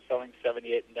and heifers selling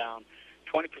 78 and down.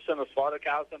 20% of slaughter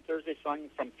cows on Thursday selling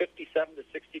from 57 to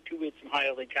 62. We had some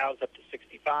high-yielding cows up to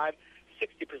 65.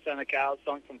 60% of cows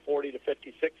selling from 40 to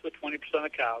 56, with 20%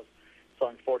 of cows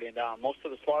selling 40 and down. Most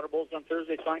of the slaughter bulls on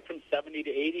Thursday selling from 70 to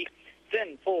 80.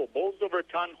 Thin, full, bulls over a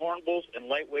ton, horn bulls, and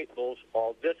lightweight bulls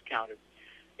all discounted.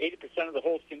 80% of the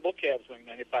Holstein bull calves weighing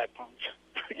 95 pounds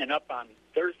and up on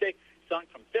Thursday, selling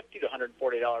from $50 to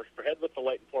 $140 per head, with the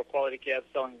light and poor quality calves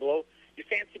selling below. Your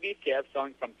fancy beef calves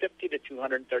selling from $50 to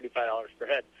 $235 per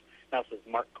head. Now, this is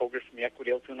Mark Koger from the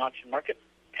Equity Altoona Auction Market.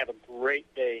 Have a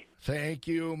great day. Thank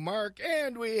you, Mark.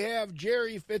 And we have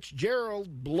Jerry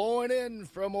Fitzgerald blowing in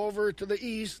from over to the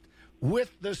east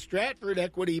with the Stratford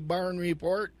Equity Barn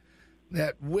report.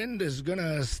 That wind is going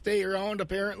to stay around,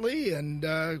 apparently, and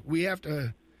you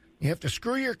have to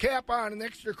screw your cap on an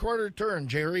extra quarter turn,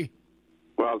 Jerry.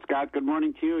 Well, Scott, good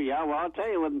morning to you. Yeah, well, I'll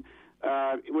tell you, when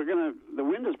the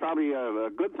wind is probably a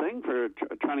good thing for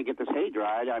trying to get this hay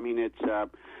dried. I mean, it's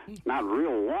not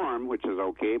real warm, which is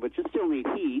okay, but you still need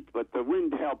heat, but the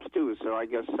wind helps too, so I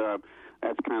guess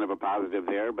that's kind of a positive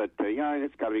there. But, yeah, I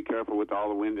just got to be careful with all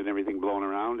the wind and everything blowing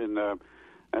around. And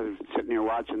I was sitting here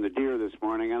watching the deer this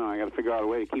morning. I got to figure out a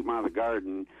way to keep them out of the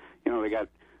garden. You know,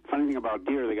 funny thing about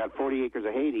deer, they got 40 acres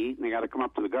of hay to eat, and they got to come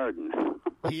up to the garden.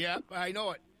 Yep, I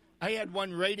know it. I had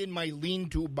one right in my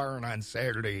lean-to barn on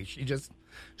Saturday. She just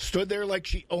stood there like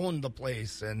she owned the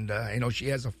place, and she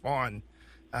has a fawn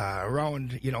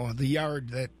around the yard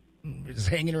that is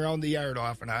hanging around the yard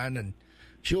off and on, and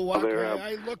she'll walk.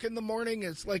 I look in the morning;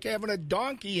 it's like having a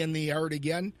donkey in the yard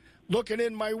again, looking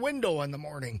in my window in the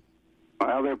morning.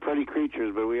 Well, they're pretty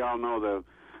creatures, but we all know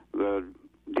the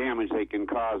damage they can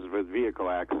cause with vehicle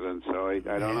accidents. So I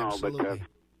don't know, but.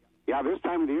 Yeah, this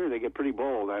time of the year they get pretty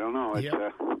bold. I don't know. It's, they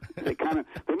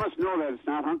must know that it's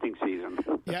not hunting season.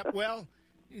 Yeah, well,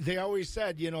 they always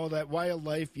said, that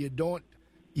wildlife you don't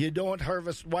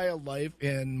harvest wildlife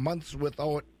in months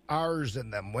without R's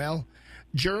in them. Well,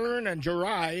 June and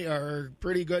July are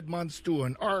pretty good months too,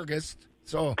 and August.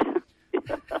 So,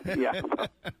 yeah.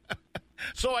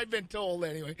 So I've been told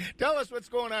anyway. Tell us what's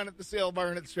going on at the sale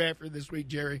barn at Stratford this week,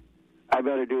 Jerry. I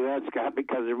better do that, Scott,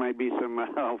 because there might be some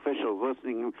officials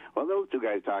listening. Well, those two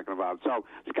guys talking about. So,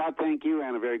 Scott, thank you,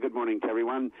 and a very good morning to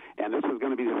everyone. And this is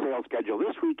going to be the sales schedule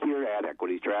this week here at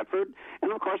Equity Stratford.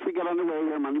 And, of course, we get underway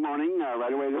here Monday morning.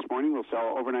 Right away this morning, we'll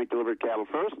sell overnight delivered cattle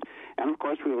first. And, of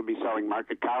course, we will be selling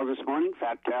market cows this morning,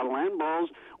 fat cattle and bulls.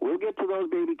 We'll get to those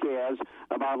baby calves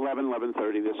about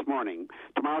 11:30 this morning.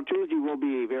 Tomorrow, Tuesday, will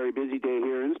be a very busy day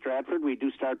here in Stratford. We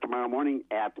do start tomorrow morning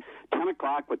at 10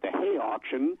 o'clock with the hay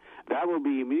auction. That will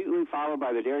be immediately followed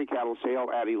by the dairy cattle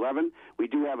sale at 11. We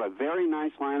do have a very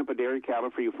nice lineup of dairy cattle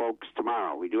for you folks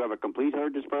tomorrow. We do have a complete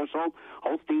herd dispersal,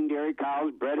 Holstein dairy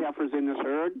cows, bred heifers in this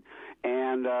herd,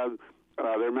 and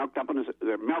they're milked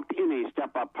in a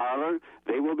step-up parlor.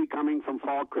 They will be coming from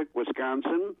Fall Creek,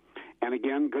 Wisconsin. And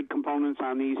again, good components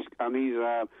on these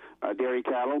dairy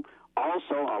cattle.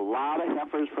 Also, a lot of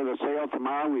heifers for the sale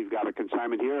tomorrow. We've got a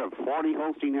consignment here of 40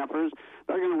 Holstein heifers.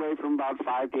 They're going to weigh from about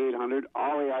 500 to 800,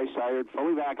 all AI sired,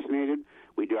 fully vaccinated.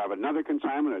 We do have another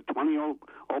consignment of 20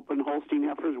 open Holstein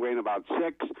heifers weighing about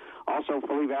 6, also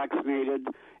fully vaccinated,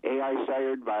 AI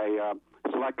sired by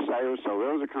Select Sires. So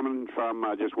those are coming from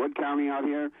just Wood County out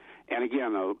here. And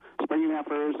again, springing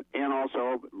heifers and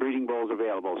also breeding bulls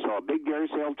available. So a big dairy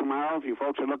sale tomorrow. If you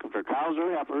folks are looking for cows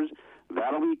or heifers,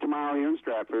 that'll be tomorrow here in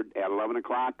Stratford at 11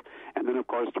 o'clock. And then, of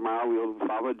course, tomorrow we'll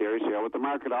follow a dairy sale with the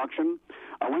market auction.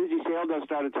 A Wednesday sale does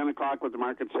start at 10 o'clock with the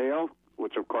market sale,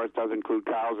 which, of course, does include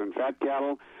cows and fat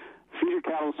cattle. Feeder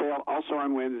cattle sale also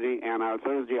on Wednesday, and our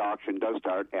Thursday auction does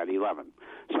start at 11.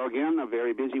 So, again, a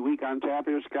very busy week on tap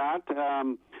here, Scott.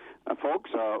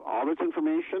 Folks, all this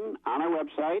information on our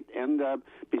website, and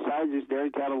besides this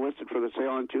dairy cattle listed for the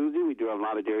sale on Tuesday, we do have a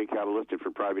lot of dairy cattle listed for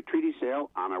private treaty sale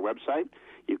on our website.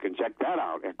 You can check that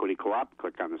out, Equity Co-op.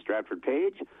 Click on the Stratford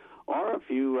page, or if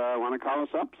you want to call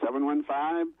us up,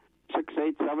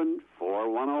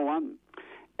 715-687-4101.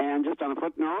 And just on a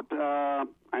footnote,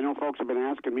 I know folks have been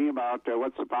asking me about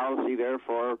what's the policy there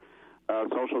for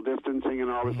social distancing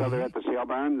and all this other at the sale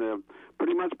barn. The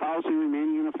pretty much policy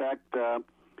remaining in effect.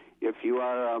 If you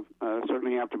are,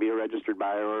 certainly have to be a registered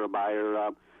buyer or a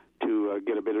buyer to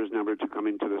get a bidder's number to come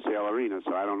into the sale arena.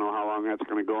 So I don't know how long that's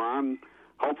going to go on.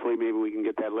 Hopefully maybe we can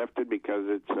get that lifted because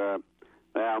it's,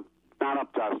 not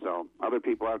up to us, though. Other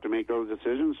people have to make those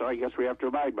decisions, so I guess we have to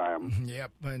abide by them.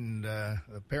 Yep, and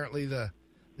apparently the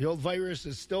old virus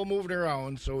is still moving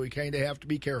around, so we kind of have to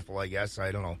be careful, I guess.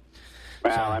 I don't know.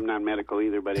 Well, I'm not medical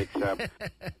either, but it's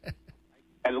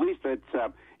at least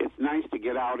it's nice to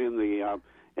get out in the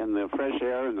fresh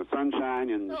air and the sunshine,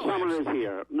 and summer is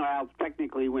here. No, I'll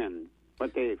technically win.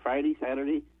 What day? Friday,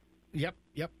 Saturday? Yep.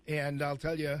 And I'll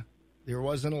tell you, there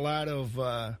wasn't a lot of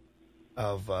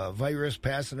virus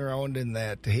passing around in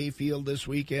that hayfield this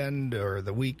weekend or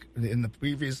the week in the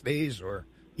previous days or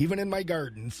even in my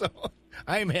garden. So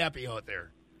I'm happy out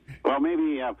there. Well,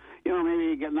 maybe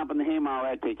getting up in the haymow,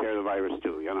 that'd take care of the virus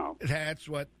too, That's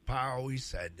what Pa always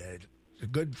said. It's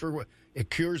good it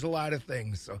cures a lot of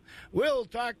things. So we'll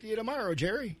talk to you tomorrow,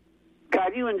 Jerry.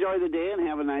 God, you enjoy the day and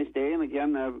have a nice day. And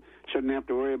again, shouldn't have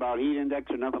to worry about heat index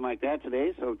or nothing like that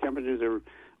today. So temperatures are,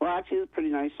 well, actually, it's a pretty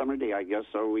nice summer day, I guess.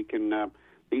 So we can,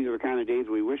 these are the kind of days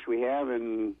we wish we have.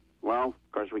 And, well,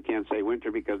 of course, we can't say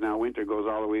winter because now winter goes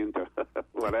all the way into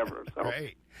whatever. So.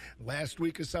 Right. Last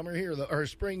week of summer here, or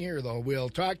spring here, though. We'll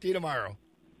talk to you tomorrow.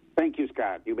 Thank you,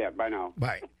 Scott. You bet. Bye now.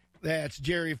 Bye. That's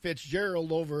Jerry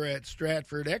Fitzgerald over at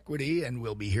Stratford Equity, and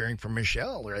we'll be hearing from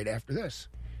Michelle right after this.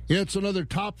 It's another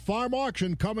top farm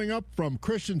auction coming up from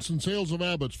Christensen Sales of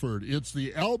Abbotsford. It's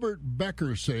the Albert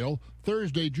Becker sale,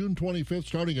 Thursday, June 25th,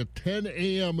 starting at 10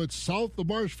 a.m. It's south of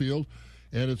Marshfield,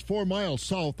 and it's 4 miles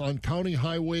south on County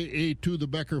Highway A2, the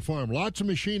Becker Farm. Lots of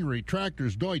machinery,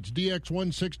 tractors, Deutz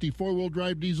DX160 four-wheel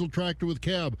drive diesel tractor with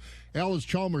cab, Alice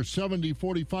Chalmers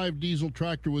 7045 diesel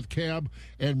tractor with cab,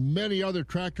 and many other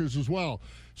tractors as well.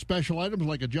 Special items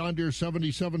like a John Deere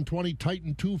 7720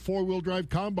 Titan 2 four-wheel drive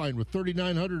combine with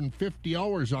 3,950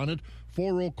 hours on it,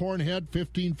 4-row corn head,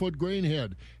 15-foot grain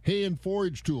head, hay and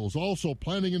forage tools, also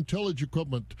planting and tillage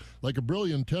equipment like a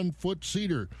Brilliant 10-foot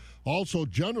seeder, also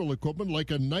general equipment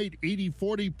like a Knight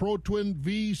 8040 Pro Twin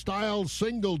V-style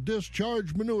single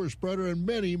discharge manure spreader, and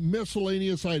many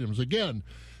miscellaneous items. Again,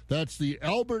 that's the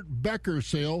Albert Becker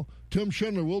sale. Tim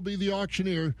Schindler will be the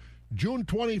auctioneer. June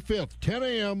 25th, 10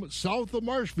 a.m., south of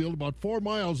Marshfield, about 4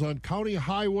 miles on County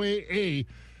Highway A.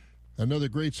 Another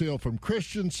great sale from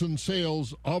Christensen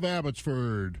Sales of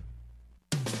Abbotsford.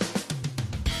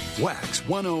 Wax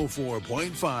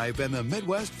 104.5 and the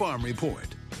Midwest Farm Report.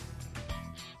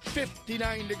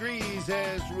 59 degrees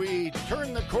as we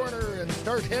turn the corner and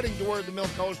start heading toward the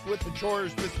Milk House with the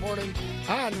chores this morning.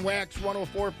 On Wax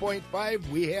 104.5,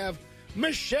 we have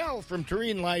Michelle from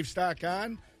Tureen Livestock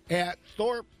on at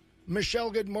Thorpe. Michelle,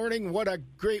 good morning. What a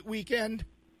great weekend.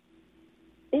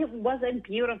 It was a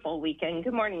beautiful weekend.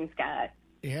 Good morning, Scott.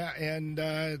 Yeah, and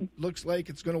looks like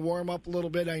it's going to warm up a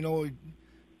little bit. I know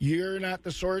you're not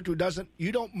the sort who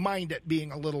you don't mind it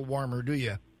being a little warmer, do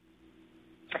you?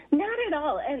 Not at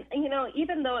all. And,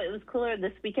 even though it was cooler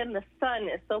this weekend, the sun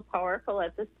is so powerful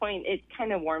at this point, it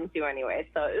kind of warms you anyway.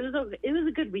 So it was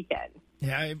a good weekend.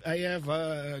 Yeah, I have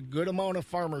a good amount of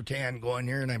farmer tan going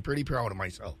here, and I'm pretty proud of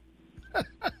myself.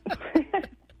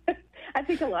 I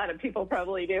think a lot of people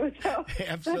probably do, so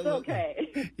Absolutely. That's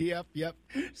okay. Yep.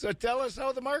 So tell us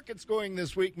how the market's going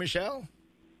this week, Michelle.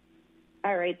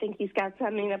 All right, thank you, Scott.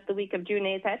 Summing up the week of June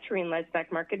 8th at Tureen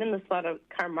Livestock Market in the slaughter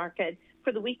car market.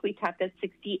 For the week, we topped at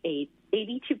 68.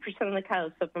 82% of the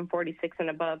cows sold from 46 and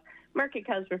above. Market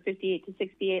cows were 58 to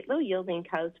 68. Low-yielding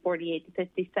cows, 48 to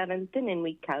 57.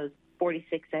 Thin-in-week cows,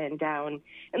 46 and down.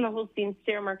 In the Holstein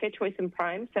steer market, choice and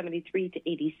prime, 73 to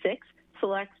 86.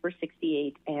 Selects were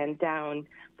 68 and down.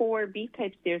 For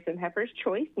beef-type steers and heifers,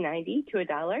 choice 90 to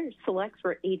 $1. Selects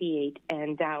were 88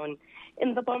 and down.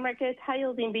 In the bull market,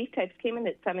 high-yielding beef types came in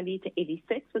at 70 to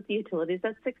 86, with utilities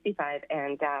at 65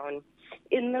 and down.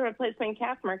 In the replacement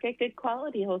calf market, good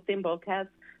quality Holstein bull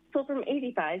calves sold from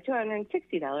 $85 to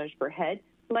 $160 per head.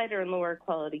 Lighter and lower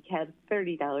quality calves,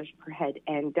 $30 per head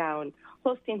and down.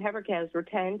 Holstein heifer calves were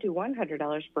 $10 to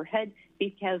 $100 per head.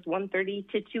 Beef calves, $130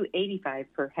 to $285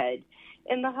 per head.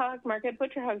 In the hog market,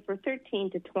 butcher hogs were 13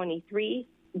 to 23.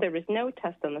 There was no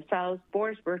test on the sows.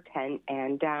 Boars were 10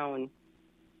 and down.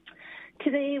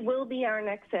 Today will be our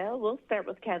next sale. We'll start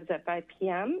with calves at 5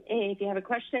 p.m. If you have a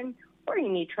question or you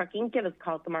need trucking, give us a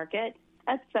call at the market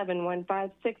at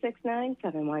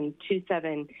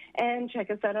 715-669-7127. And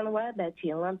check us out on the web at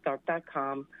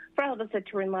tlmthorpe.com. For all of us at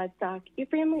Tureen Livestock, your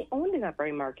family-owned and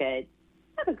operating market,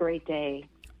 have a great day.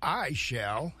 I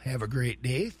shall have a great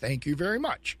day. Thank you very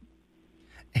much.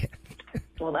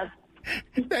 Well,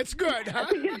 that's good, huh?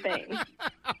 That's a good thing.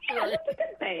 Yeah, that's a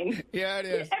good thing. Yeah, it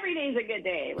is. Every day's a good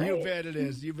day, right? You bet it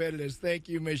is. You bet it is. Thank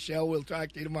you, Michelle. We'll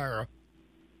talk to you tomorrow.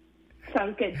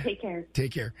 Sounds good. Take care.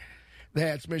 Take care.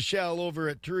 That's Michelle over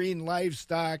at Tureen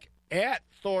Livestock at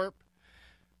Thorpe.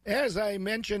 as I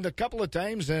mentioned a couple of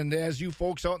times, and as you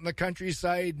folks out in the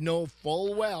countryside know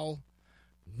full well,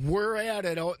 we're at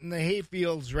it out in the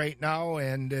hayfields right now,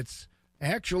 and it's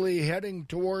actually heading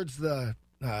towards the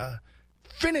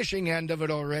finishing end of it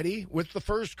already with the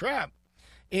first crop.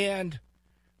 And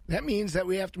that means that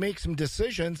we have to make some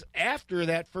decisions after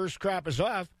that first crop is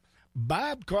off.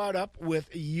 Bob caught up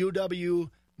with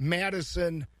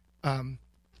UW-Madison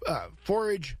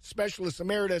forage specialist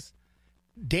emeritus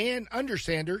Dan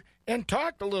Undersander and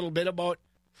talked a little bit about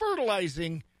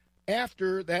fertilizing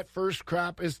after that first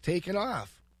crop is taken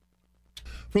off.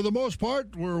 For the most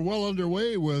part, we're well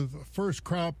underway with first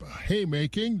crop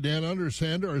haymaking. Dan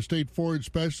Undersander, our state forage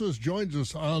specialist, joins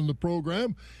us on the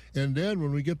program. And Dan,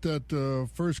 when we get that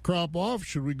first crop off,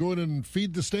 should we go in and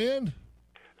feed the stand?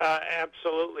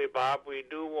 Absolutely, Bob. We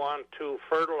do want to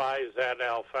fertilize that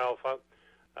alfalfa.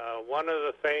 One of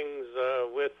the things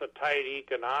with the tight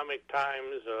economic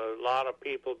times, a lot of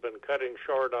people have been cutting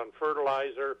short on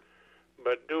fertilizer.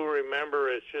 But do remember,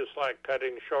 it's just like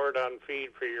cutting short on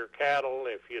feed for your cattle.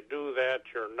 If you do that,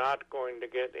 you're not going to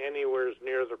get anywhere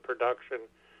near the production,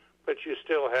 but you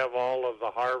still have all of the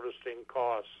harvesting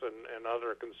costs and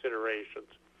other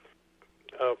considerations.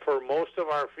 For most of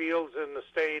our fields in the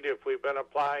state, if we've been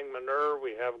applying manure,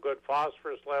 we have good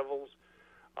phosphorus levels.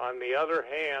 On the other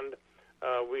hand,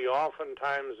 we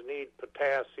oftentimes need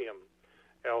potassium.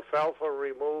 Alfalfa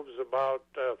removes about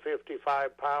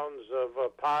 55 pounds of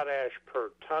potash per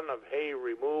ton of hay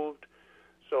removed.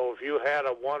 So if you had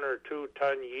a 1 or 2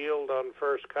 ton yield on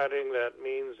first cutting, that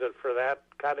means that for that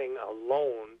cutting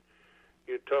alone,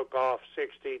 you took off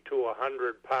 60 to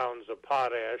 100 pounds of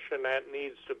potash, and that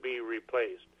needs to be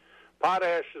replaced.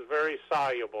 Potash is very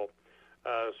soluble,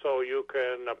 so you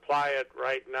can apply it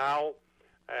right now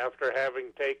after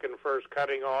having taken first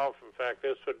cutting off. In fact,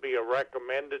 this would be a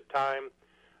recommended time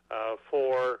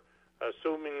for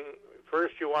assuming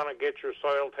first you want to get your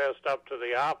soil test up to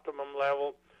the optimum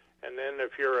level, and then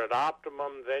if you're at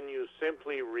optimum, then you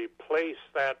simply replace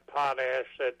that potash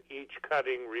that each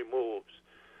cutting removes.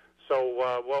 So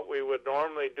what we would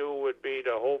normally do would be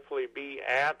to hopefully be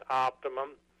at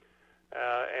optimum,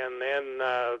 and then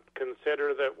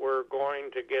consider that we're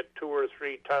going to get 2 or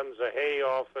 3 tons of hay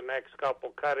off the next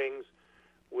couple cuttings.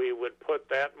 We would put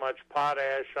that much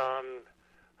potash on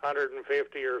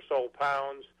 150 or so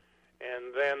pounds,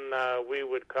 and then we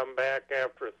would come back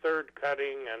after third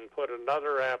cutting and put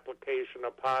another application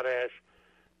of potash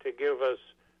to give us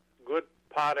good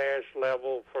potash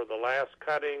level for the last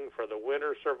cutting, for the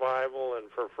winter survival,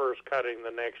 and for first cutting the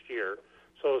next year.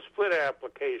 So a split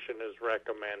application is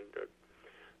recommended.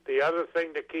 The other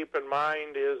thing to keep in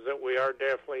mind is that we are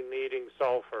definitely needing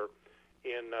sulfur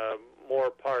in more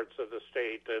parts of the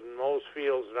state. In most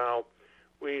fields now,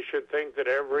 we should think that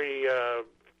every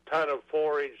ton of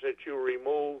forage that you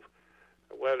remove,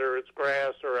 whether it's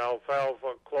grass or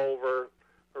alfalfa, clover,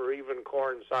 or even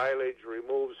corn silage,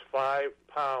 removes 5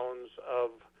 pounds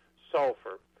of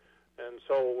sulfur. And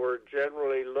so we're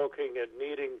generally looking at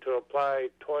needing to apply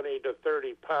 20 to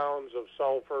 30 pounds of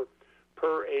sulfur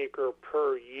per acre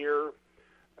per year.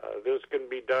 This can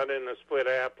be done in a split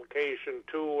application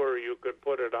too, or you could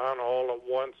put it on all at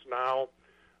once now.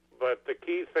 But the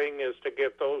key thing is to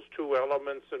get those 2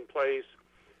 elements in place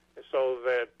so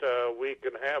that we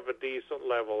can have a decent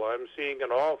level. I'm seeing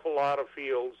an awful lot of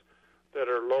fields that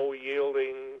are low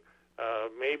yielding,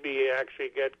 maybe actually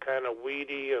get kind of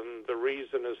weedy, and the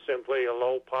reason is simply a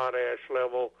low potash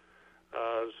level.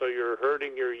 So you're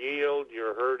hurting your yield,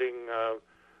 you're hurting,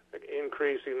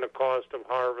 increasing the cost of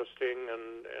harvesting,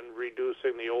 and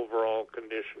reducing the overall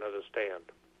condition of the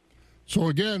stand. So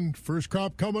again, first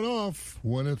crop coming off.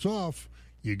 When it's off,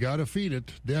 you got to feed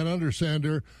it. Dan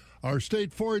Undersander, our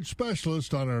state forage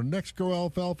specialist on our Next Grow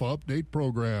Alfalfa Update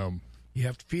program. You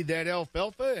have to feed that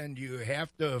alfalfa, and you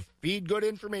have to feed good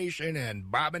information, and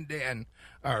Bob and Dan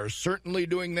are certainly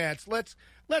doing that. So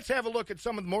let's have a look at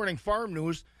some of the morning farm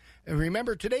news. And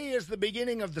remember, today is the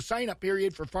beginning of the sign-up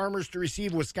period for farmers to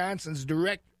receive Wisconsin's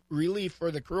direct relief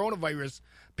for the coronavirus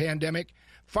pandemic.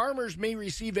 Farmers may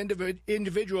receive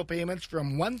individual payments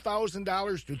from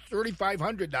 $1,000 to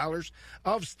 $3,500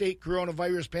 of state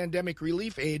coronavirus pandemic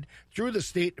relief aid through the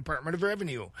State Department of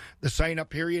Revenue. The sign-up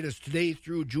period is today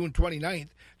through June 29th.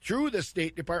 Through the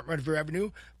State Department of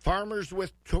Revenue, farmers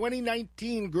with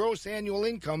 2019 gross annual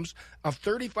incomes of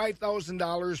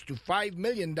 $35,000 to $5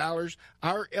 million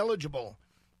are eligible.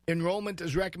 Enrollment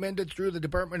is recommended through the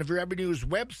Department of Revenue's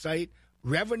website,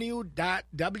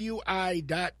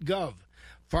 revenue.wi.gov.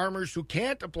 Farmers who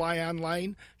can't apply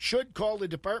online should call the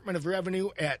Department of Revenue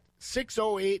at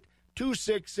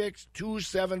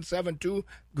 608-266-2772.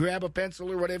 Grab a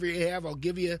pencil or whatever you have. I'll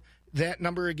give you that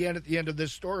number again at the end of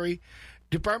this story.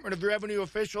 Department of Revenue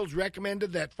officials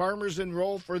recommended that farmers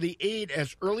enroll for the aid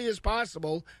as early as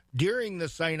possible during the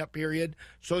sign-up period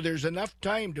so there's enough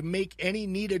time to make any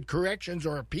needed corrections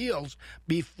or appeals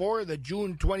before the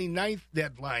June 29th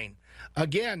deadline.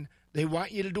 Again, they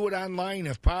want you to do it online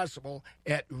if possible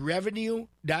at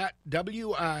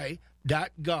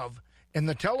revenue.wi.gov. And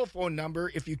the telephone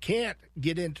number, if you can't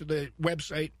get into the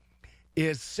website,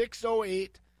 is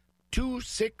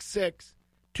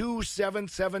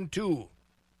 608-266-2772.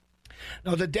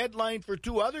 Now, the deadline for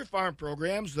two other farm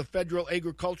programs, the Federal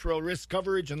Agricultural Risk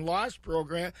Coverage and Loss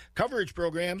Coverage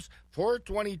Programs for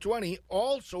 2020,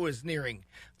 also is nearing.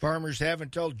 Farmers have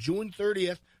until June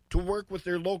 30th to work with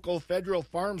their local Federal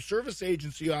Farm Service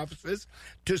Agency offices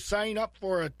to sign up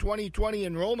for a 2020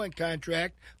 enrollment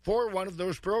contract for one of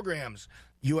those programs.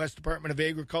 U.S. Department of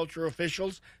Agriculture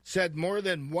officials said more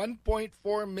than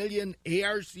 1.4 million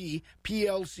ARC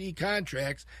PLC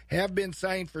contracts have been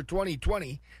signed for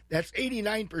 2020. That's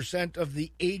 89% of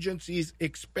the agency's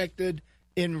expected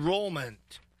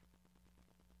enrollment.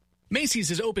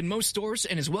 Macy's is open most stores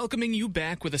and is welcoming you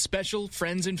back with a special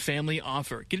friends and family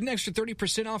offer. Get an extra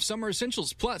 30% off summer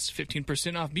essentials plus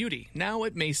 15% off beauty now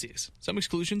at Macy's. Some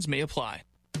exclusions may apply.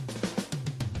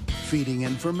 Feeding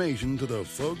information to the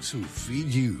folks who feed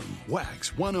you.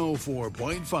 Wax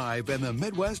 104.5 and the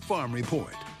Midwest Farm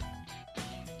Report.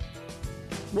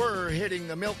 We're hitting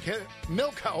the milk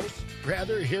house,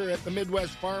 here at the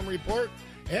Midwest Farm Report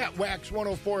at Wax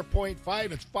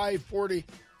 104.5. It's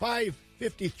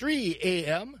 5:53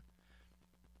 a.m.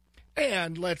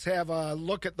 And let's have a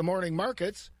look at the morning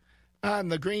markets. On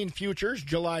the grain futures,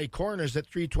 July corn is at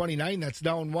 $3.29. That's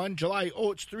down 1. July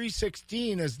oats,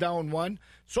 $3.16 is down 1.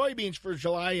 Soybeans for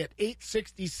July at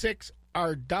 $8.66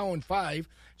 are down 5.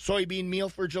 Soybean meal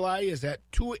for July is at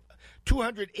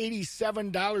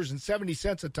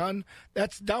 $287.70 a ton.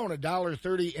 That's down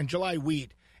 $1.30. And July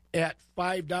wheat at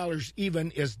 $5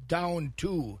 even is down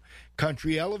 2.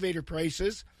 Country elevator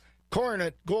prices. Corn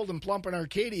at Golden Plump in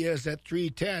Arcadia is at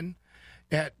 $3.10.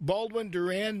 At Baldwin,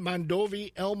 Durand,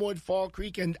 Mondovi, Elmwood, Fall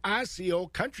Creek, and Osseo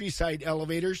Countryside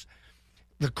elevators,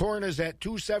 the corn is at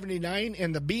 $2.79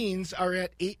 and the beans are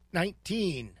at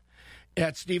 $8.19.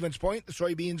 At Stevens Point, the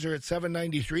soybeans are at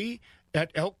 $7.93.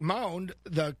 At Elk Mound,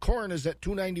 the corn is at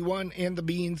 $2.91 and the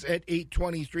beans at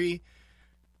 $8.23.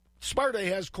 Sparta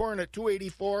has corn at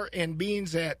 $2.84 and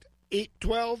beans at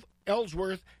 $8.12.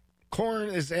 Ellsworth, corn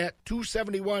is at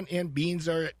 $2.71 and beans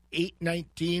are at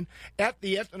 $8.19. At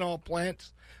the ethanol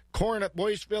plants, corn at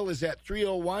Boyceville is at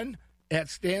 $3.01. At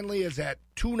Stanley is at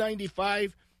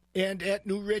 $2.95. And at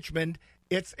New Richmond,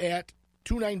 it's at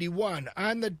 $2.91.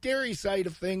 On the dairy side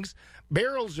of things,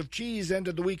 barrels of cheese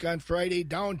ended the week on Friday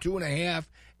down 2.5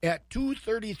 at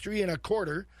 $2.33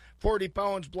 1/4. 40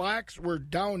 pounds blocks were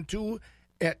down 2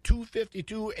 at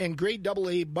 $2.52, and grade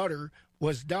AA butter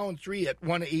was down 3 at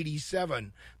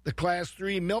 $1.87. The Class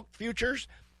 3 milk futures,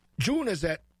 June is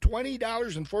at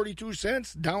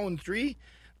 $20.42, down 3.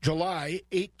 July,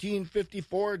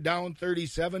 $18.54, down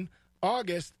 37.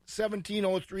 August,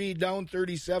 $17.03, down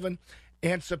 37.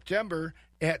 And September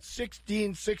at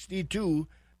 $16.62,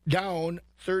 down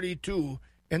 32.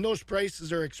 And those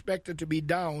prices are expected to be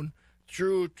down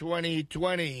through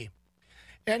 2020.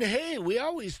 And hey, we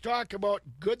always talk about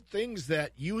good things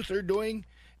that youth are doing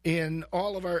in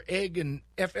all of our egg and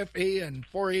FFA and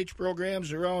 4-H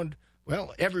programs around,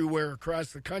 well, everywhere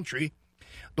across the country.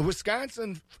 The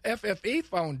Wisconsin FFA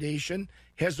Foundation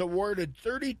has awarded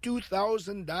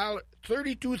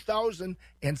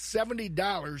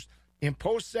 $32,070 in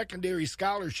post-secondary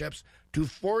scholarships to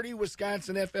 40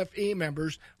 Wisconsin FFA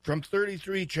members from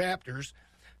 33 chapters.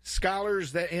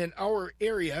 Scholars that in our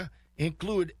area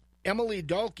include Emily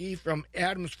Dalkey from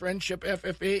Adams Friendship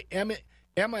FFA, Emma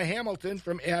Hamilton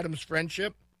from Adams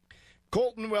Friendship,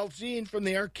 Colton Welzine from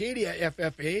the Arcadia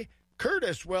FFA,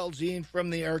 Curtis Welzine from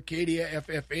the Arcadia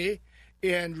FFA,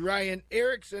 and Ryan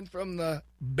Erickson from the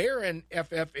Barron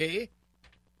FFA.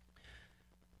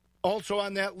 Also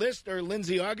on that list are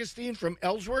Lindsay Augustine from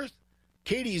Ellsworth,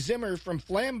 Katie Zimmer from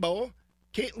Flambeau,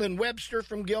 Caitlin Webster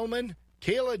from Gilman,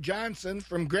 Kayla Johnson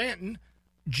from Granton,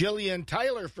 Jillian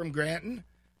Tyler from Granton,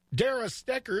 Dara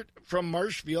Steckert from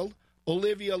Marshfield,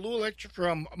 Olivia Lulich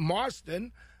from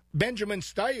Mauston, Benjamin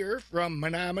Steyer from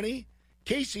Menominee,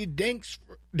 Casey Denk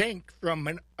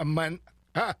from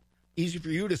easy for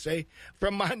you to say,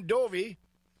 from Mondovi,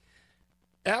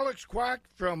 Alex Kwok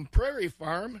from Prairie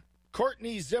Farm,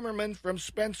 Courtney Zimmerman from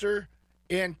Spencer,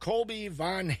 and Colby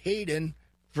Von Hayden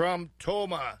from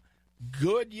Toma.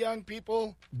 Good young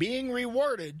people being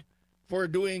rewarded for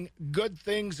doing good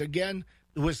things. Again,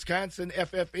 the Wisconsin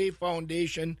FFA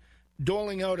Foundation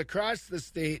doling out across the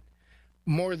state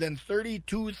more than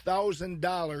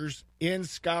 $32,000 in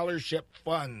scholarship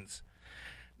funds.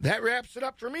 That wraps it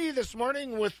up for me this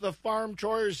morning with the farm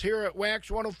chores here at Wax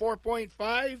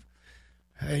 104.5.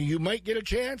 You might get a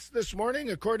chance this morning.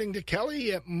 According to Kelly,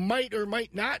 it might or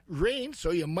might not rain, so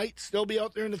you might still be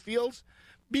out there in the fields.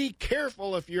 Be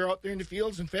careful if you're out there in the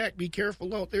fields. In fact, be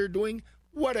careful out there doing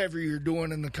whatever you're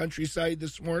doing in the countryside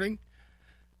this morning.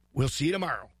 We'll see you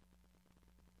tomorrow.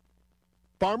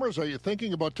 Farmers, are you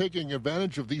thinking about taking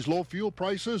advantage of these low fuel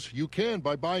prices? You can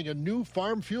by buying a new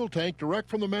farm fuel tank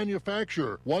direct from the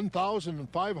manufacturer.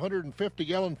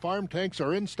 1,550-gallon farm tanks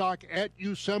are in stock at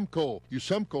Usemco.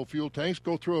 Usemco fuel tanks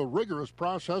go through a rigorous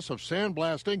process of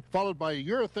sandblasting, followed by a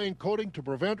urethane coating to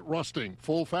prevent rusting.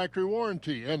 Full factory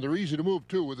warranty, and they're easy to move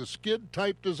too with a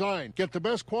skid-type design. Get the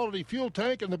best quality fuel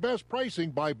tank and the best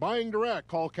pricing by buying direct.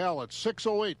 Call Cal at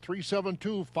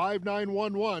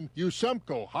 608-372-5911.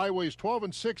 Usemco, highways 12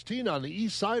 and 16 on the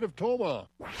east side of Toma.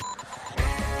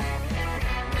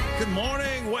 Good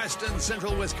morning, West and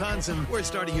Central Wisconsin. We're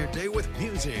starting your day with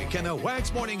music and a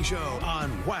Wax Morning Show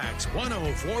on Wax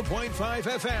 104.5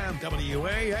 FM,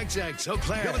 WAXX Eau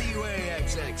Claire.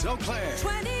 WAXX Eau Claire.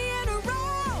 20 in a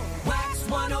row. Wax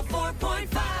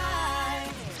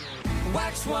 104.5.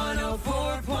 Wax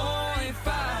 104.5.